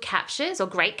good captures or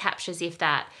great captures, if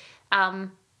that,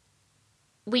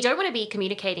 we don't want to be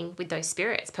communicating with those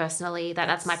spirits personally.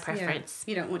 That's my preference.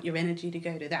 Yeah. You don't want your energy to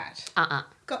go to that.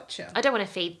 Gotcha. I don't want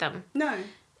to feed them. No.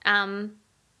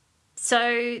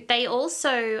 So they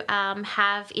also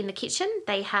have in the kitchen,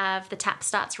 they have the tap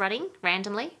starts running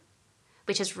randomly,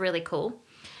 which is really cool.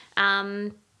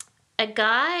 A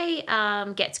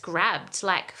guy gets grabbed,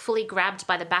 like fully grabbed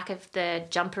by the back of the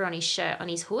jumper on his shirt, on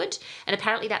his hood. And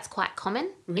apparently that's quite common.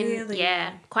 Really?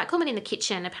 Yeah, quite common in the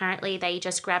kitchen. Apparently they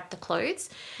just grab the clothes.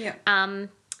 Yeah.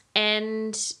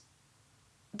 And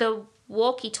the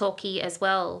walkie-talkie as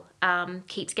well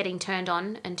keeps getting turned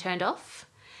on and turned off.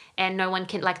 And no one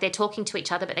can, like, they're talking to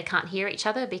each other, but they can't hear each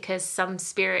other because some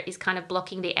spirit is kind of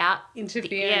blocking the out.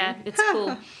 Interfering. Yeah, it's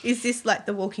cool. Is this like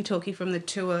the walkie-talkie from the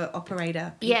tour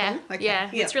operator people? Yeah, Okay. yeah,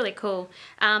 it's really cool.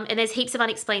 And there's heaps of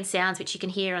unexplained sounds, which you can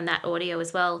hear on that audio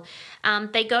as well.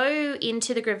 They go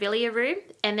into the Grevillea room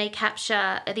and they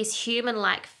capture this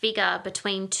human-like figure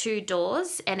between two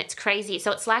doors, and it's crazy.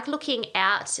 So it's like looking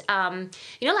out,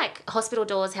 like hospital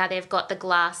doors, how they've got the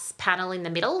glass panel in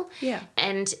the middle. Yeah.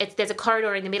 And there's a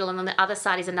corridor in the middle, middle, and on the other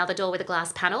side is another door with a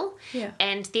glass panel. Yeah.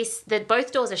 And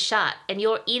both doors are shut, and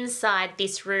you're inside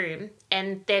this room,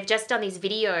 and they've just done this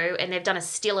video, and they've done a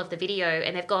still of the video,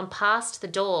 and they've gone past the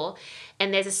door,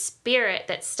 and there's a spirit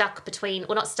that's stuck between,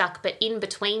 well, not stuck, but in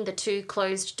between the two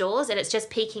closed doors, and it's just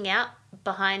peeking out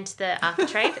behind the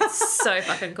architrave. It's so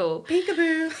fucking cool.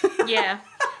 Peekaboo. Yeah.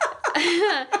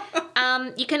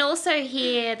 You can also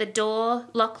hear the door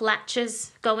lock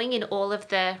latches going in all of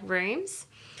the rooms,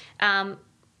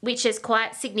 which is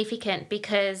quite significant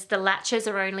because the latches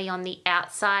are only on the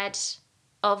outside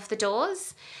of the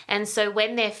doors. And so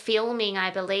when they're filming, I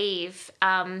believe,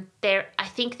 I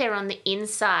think they're on the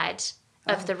inside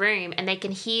of the room, and they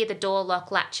can hear the door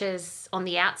lock latches on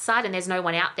the outside, and there's no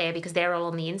one out there because they're all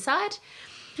on the inside.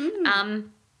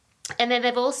 And then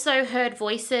they've also heard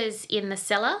voices in the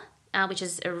cellar, which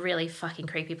is a really fucking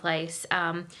creepy place,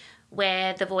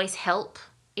 where the voice help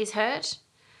is heard.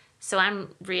 So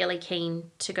I'm really keen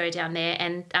to go down there.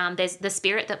 And there's the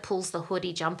spirit that pulls the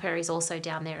hoodie jumper is also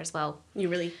down there as well. You're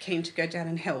really keen to go down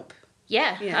and help.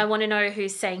 Yeah, Yeah. I want to know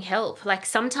who's saying help. Like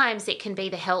sometimes it can be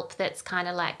the help that's kind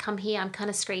of like, come here, I'm kind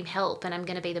of scream help, and I'm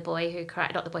going to be the boy who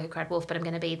cried, not the boy who cried wolf, but I'm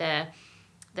going to be the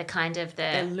kind of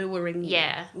They're luring you.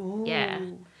 yeah, Ooh. yeah.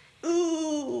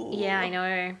 Ooh. Yeah, I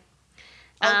know.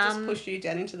 I'll just push you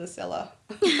down into the cellar.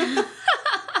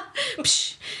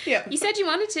 Psh, Yeah. you said you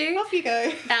wanted to. Off you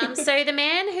go. So the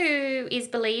man who is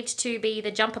believed to be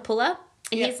the jumper puller,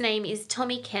 Yep. his name is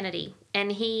Tommy Kennedy,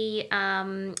 and he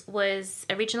was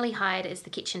originally hired as the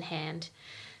kitchen hand.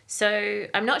 So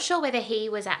I'm not sure whether he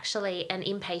was actually an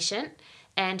inpatient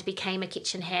and became a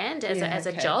kitchen hand as, Yeah, a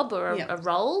okay. job or Yep. a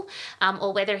role,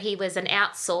 or whether he was an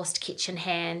outsourced kitchen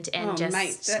hand and Oh,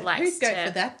 mate, likes who'd go to...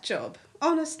 for that job?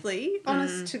 Honestly,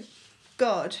 honest to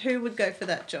God, who would go for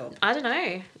that job? I don't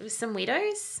know. It was some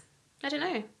widows. I don't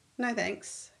know. No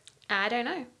thanks. I don't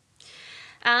know.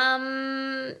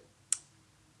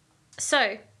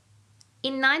 So,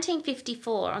 in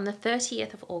 1954, on the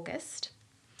 30th of August,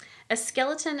 a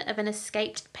skeleton of an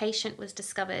escaped patient was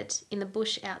discovered in the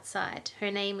bush outside.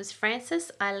 Her name was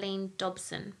Frances Eileen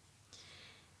Dobson.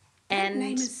 That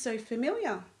name is so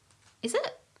familiar. Is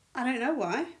it? I don't know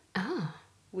why. Oh.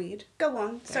 Weird. Go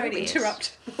on. Sorry to weird.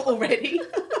 interrupt already.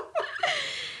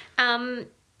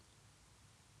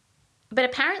 But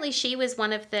apparently she was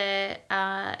one of the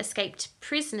escaped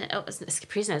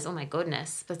prisoners. Oh my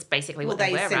goodness. That's basically Well, what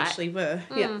they were, right? essentially were.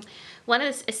 Yeah. One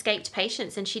of the escaped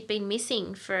patients, and she'd been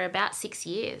missing for about 6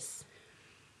 years.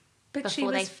 But she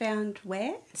before was they- found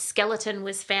where? Skeleton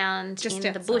was found Just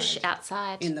in the bush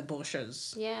outside. outside. In the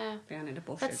bushes. Yeah. Found in the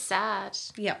bushes. That's sad.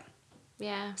 Yep.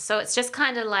 Yeah. So it's just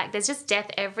kind of like there's just death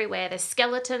everywhere. There's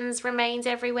skeletons remains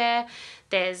everywhere.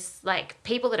 There's like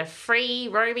people that are free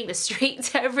roaming the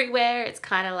streets everywhere. It's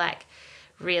kind of like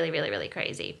really, really, really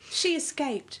crazy. She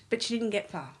escaped, but she didn't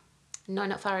get far. No,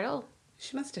 not far at all.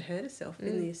 She must have hurt herself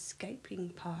in the escaping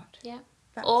part. Yeah.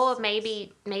 That Or sucks.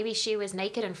 maybe she was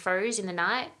naked and froze in the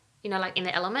night, you know, like in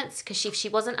the elements, because if she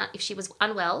was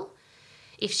unwell,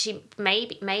 if she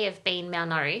may have been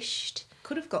malnourished,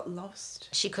 Could have got lost.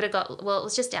 she could have got, well, it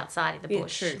was just outside in the Yeah,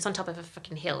 bush. true. It's on top of a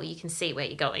fucking hill. You can see where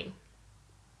you're going.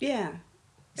 Yeah.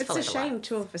 It's follow a the light. shame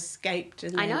to have escaped.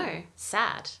 And I then- know.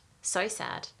 Sad. So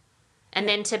sad. And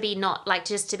then to be not, like,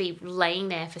 just to be laying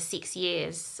there for 6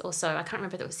 years or so. I can't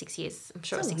remember if it was 6 years. I'm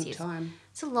sure It's it a was 6 long years. time.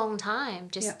 It's a long time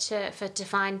just to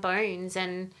find bones,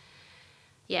 and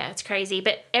yeah, it's crazy.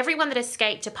 But everyone that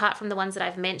escaped, apart from the ones that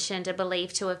I've mentioned, are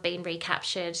believed to have been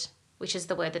recaptured, which is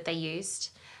the word that they used,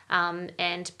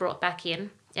 and brought back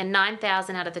in. And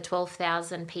 9,000 out of the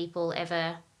 12,000 people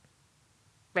ever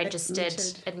registered,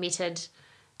 admitted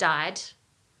died.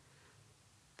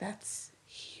 That's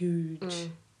huge.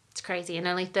 It's crazy, and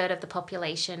only a third of the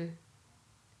population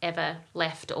ever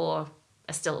left or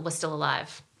was still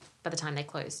alive by the time they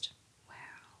closed. Wow.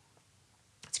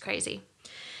 It's crazy.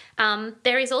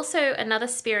 There is also another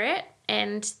spirit,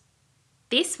 and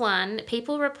this one,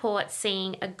 people report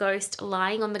seeing a ghost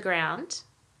lying on the ground,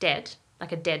 dead,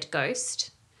 like a dead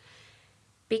ghost,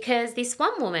 because this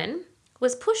one woman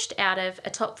was pushed out of a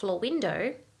top floor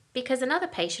window because another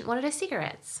patient wanted her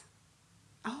cigarettes.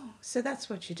 Oh, so that's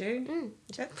what you do.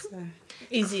 That's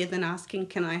easier than asking,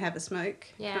 can I have a smoke?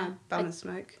 Yeah. Can I bum a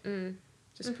smoke?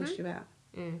 Just push you out.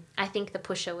 I think the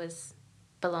pusher was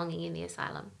belonging in the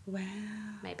asylum, Wow.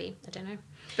 maybe. I don't know.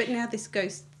 But now this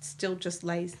ghost still just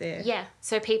lays there. Yeah,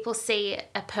 so people see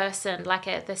a person,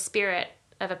 like the spirit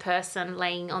of a person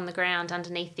laying on the ground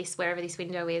underneath this, wherever this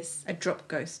window is. A drop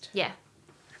ghost. Yeah,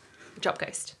 drop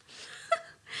ghost.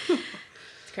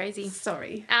 It's crazy.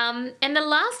 Sorry. And the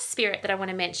last spirit that I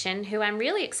want to mention, who I'm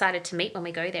really excited to meet when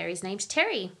we go there, his name's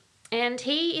Terry. And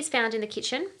he is found in the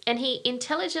kitchen, and he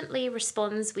intelligently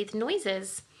responds with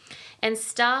noises. And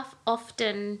staff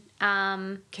often...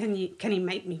 Can he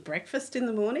make me breakfast in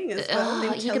the morning as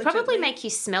well? he could probably make you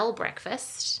smell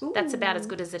breakfast. Ooh. That's about as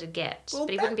good as it'd get. Well,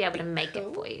 but he wouldn't be able that'd to be make it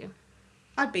cool. for you.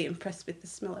 I'd be impressed with the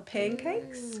smell of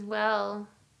pancakes. Well,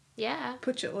 yeah.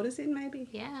 Put your orders in, maybe.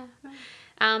 Yeah.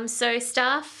 So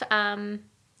staff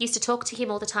used to talk to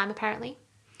him all the time, apparently.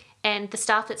 And the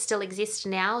staff that still exist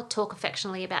now talk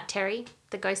affectionately about Terry,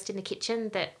 the ghost in the kitchen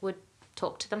that would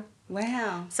talk to them.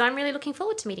 Wow. So I'm really looking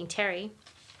forward to meeting Terry.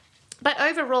 But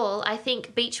overall, I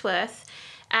think Beechworth,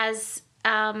 as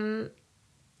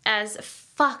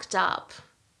fucked up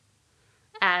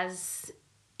as,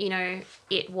 you know,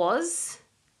 it was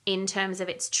in terms of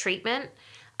its treatment,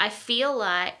 I feel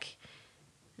like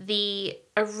the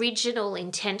original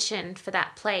intention for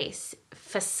that place,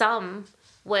 for some,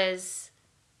 was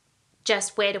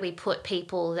just where do we put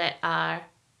people that are...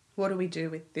 What do we do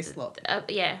with this lot?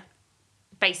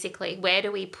 Basically, where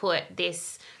do we put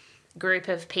this group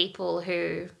of people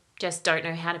who just don't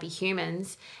know how to be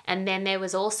humans? And then there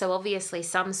was also obviously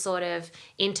some sort of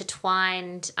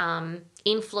intertwined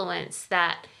influence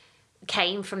that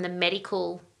came from the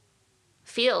medical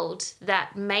field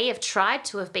that may have tried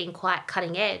to have been quite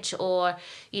cutting edge or,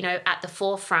 you know, at the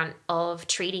forefront of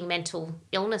treating mental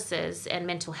illnesses and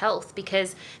mental health,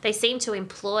 because they seem to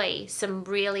employ some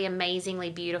really amazingly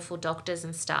beautiful doctors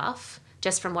and staff,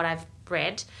 just from what I've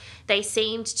read. They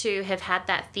seemed to have had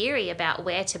that theory about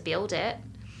where to build it,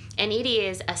 and it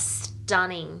is a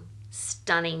stunning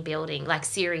building, like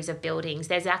series of buildings.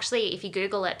 There's actually, if you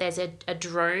Google it, there's a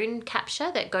drone capture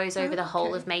that goes over the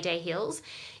whole of Mayday Hills.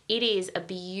 It is a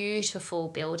beautiful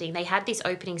building. They had this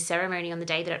opening ceremony on the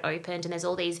day that it opened, and there's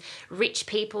all these rich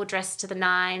people dressed to the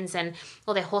nines and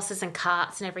all their horses and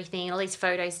carts and everything, all these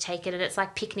photos taken, and it's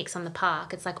like picnics on the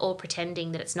park. It's like all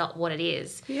pretending that it's not what it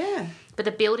is. Yeah. But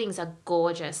the buildings are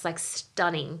gorgeous, like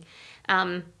stunning.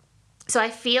 So I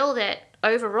feel that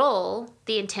overall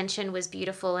the intention was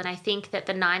beautiful, and I think that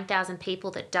the 9,000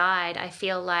 people that died, I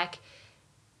feel like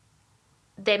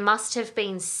there must have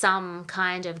been some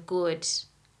kind of good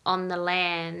on the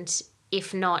land,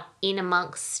 if not in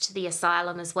amongst the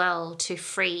asylum as well, to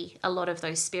free a lot of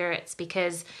those spirits.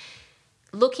 Because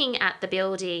looking at the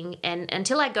building, and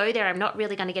until I go there, I'm not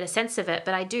really going to get a sense of it,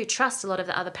 but I do trust a lot of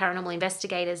the other paranormal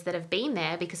investigators that have been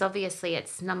there, because obviously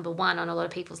it's number one on a lot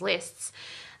of people's lists.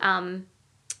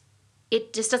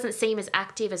 It just doesn't seem as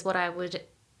active as what I would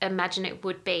imagine it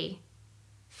would be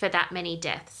for that many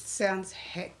deaths. Sounds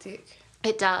hectic.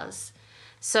 It does.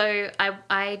 So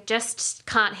I just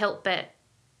can't help but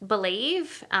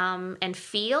believe and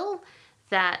feel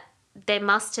that there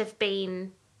must have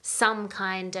been some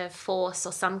kind of force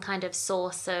or some kind of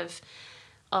source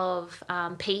of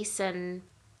peace and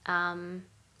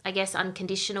I guess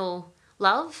unconditional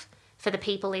love for the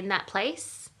people in that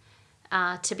place.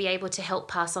 To be able to help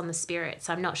pass on the spirits.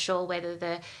 I'm not sure whether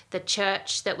the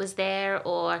church that was there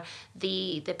or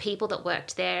the people that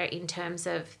worked there in terms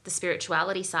of the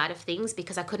spirituality side of things,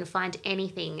 because I couldn't find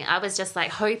anything. I was just like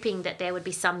hoping that there would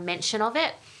be some mention of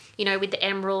it, you know, with the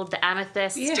emerald, the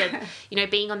amethyst, and, you know,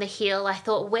 being on the hill. I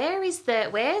thought, where's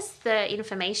the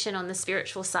information on the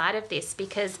spiritual side of this?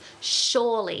 Because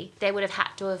surely there would have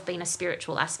had to have been a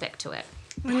spiritual aspect to it.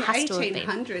 In the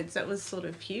 1800s, that was sort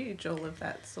of huge, all of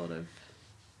that sort of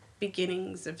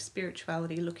beginnings of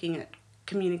spirituality, looking at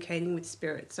communicating with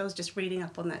spirits. I was just reading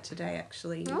up on that today,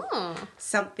 actually.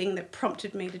 Something that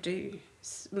prompted me to do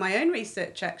my own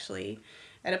research, actually,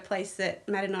 at a place that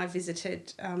Matt and I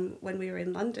visited when we were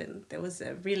in London. There was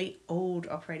a really old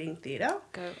operating theatre.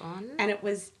 Go on. And it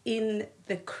was in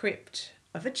the crypt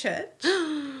of a church.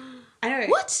 I know.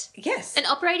 What? Yes. An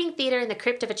operating theatre in the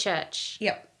crypt of a church.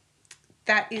 Yep.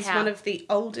 That is one of the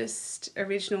oldest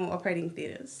original operating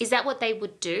theatres. Is that what they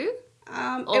would do?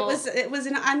 It was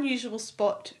an unusual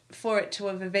spot for it to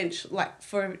have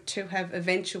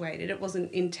eventuated. It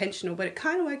wasn't intentional, but it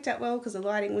kind of worked out well because the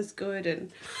lighting was good.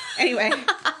 And anyway,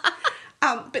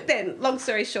 but then, long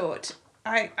story short,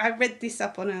 I read this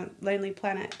up on a Lonely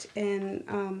Planet, and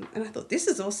I thought, this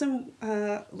is awesome.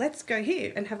 Let's go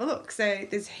here and have a look. So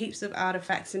there's heaps of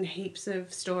artifacts and heaps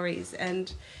of stories,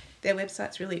 and their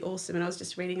website's really awesome. And I was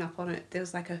just reading up on it. There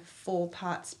was like a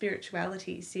 4-part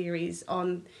spirituality series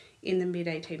in the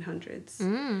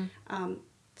mid-1800s.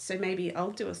 So maybe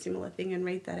I'll do a similar thing and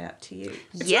read that out to you.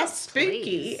 It's not spooky.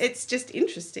 Please. It's just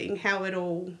interesting how it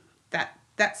all,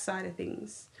 that side of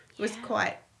things was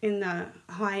quite in the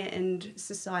higher end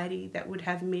society that would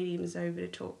have mediums over to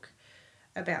talk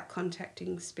about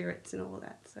contacting spirits and all of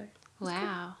that. So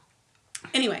wow.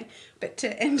 Anyway, but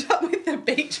to end up with the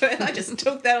beach, I just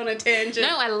took that on a tangent.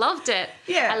 No, I loved it.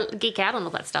 Yeah. I geek out on all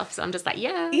that stuff, so I'm just like,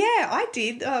 yeah. Yeah, I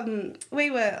did. I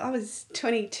was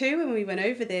 22 when we went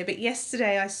over there, but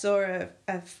yesterday I saw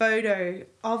a photo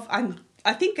of,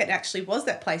 I think it actually was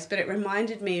that place, but it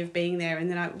reminded me of being there. And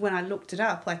then when I looked it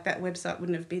up, like that website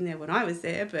wouldn't have been there when I was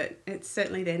there, but it's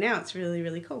certainly there now. It's really,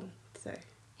 really cool. So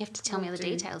You have to tell me the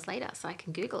details later so I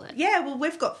can Google it. yeah, well,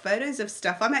 we've got photos of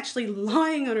stuff. I'm actually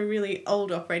lying on a really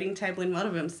old operating table in one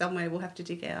of them somewhere. We'll have to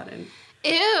dig out and...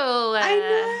 Ew.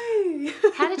 I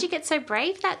know. How did you get so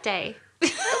brave that day?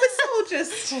 It was all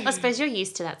just... I suppose you're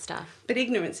used to that stuff. But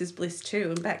ignorance is bliss too.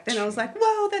 And back then I was like,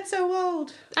 whoa, that's so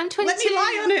old. I'm 22. Let me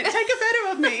lie on it. Take a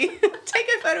photo of me. Take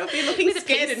a photo of me looking With a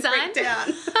scared peace and sign? freaked out.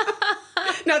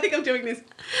 No, I think I'm doing this.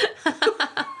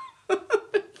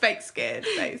 Fake scared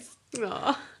face.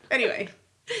 Aw. Anyway,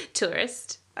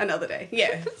 Tourist. another day.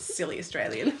 Yeah, silly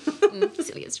Australian.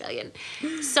 Silly Australian.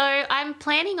 So I'm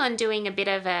planning on doing a bit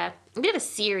of a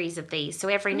series of these. So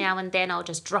every now and then I'll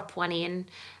just drop one in,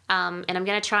 and I'm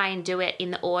going to try and do it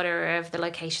in the order of the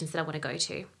locations that I want to go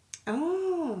to.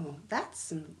 Oh, that's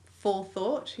some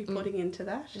forethought you're putting into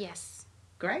that. Yes.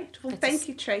 Great. Well, That's thank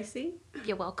you, Tracy.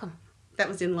 You're welcome. That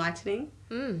was enlightening.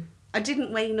 I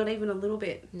didn't weigh not even a little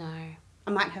bit. No.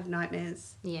 I might have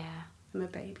nightmares. Yeah. I'm a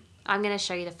baby. I'm going to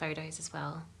show you the photos as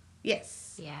well.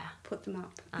 Yes. Yeah. Put them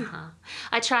up. Uh-huh.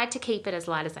 I tried to keep it as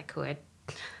light as I could.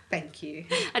 Thank you.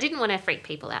 I didn't want to freak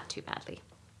people out too badly.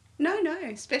 No,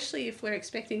 especially if we're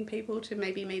expecting people to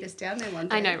maybe meet us down there one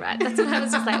day. I know, right? That's what I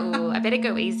was just like, oh, I better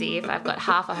go easy if I've got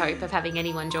half a hope of having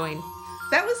anyone join.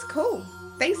 That was cool.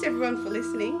 Thanks everyone for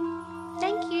listening.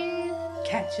 Thank you.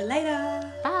 Catch you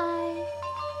later. Bye.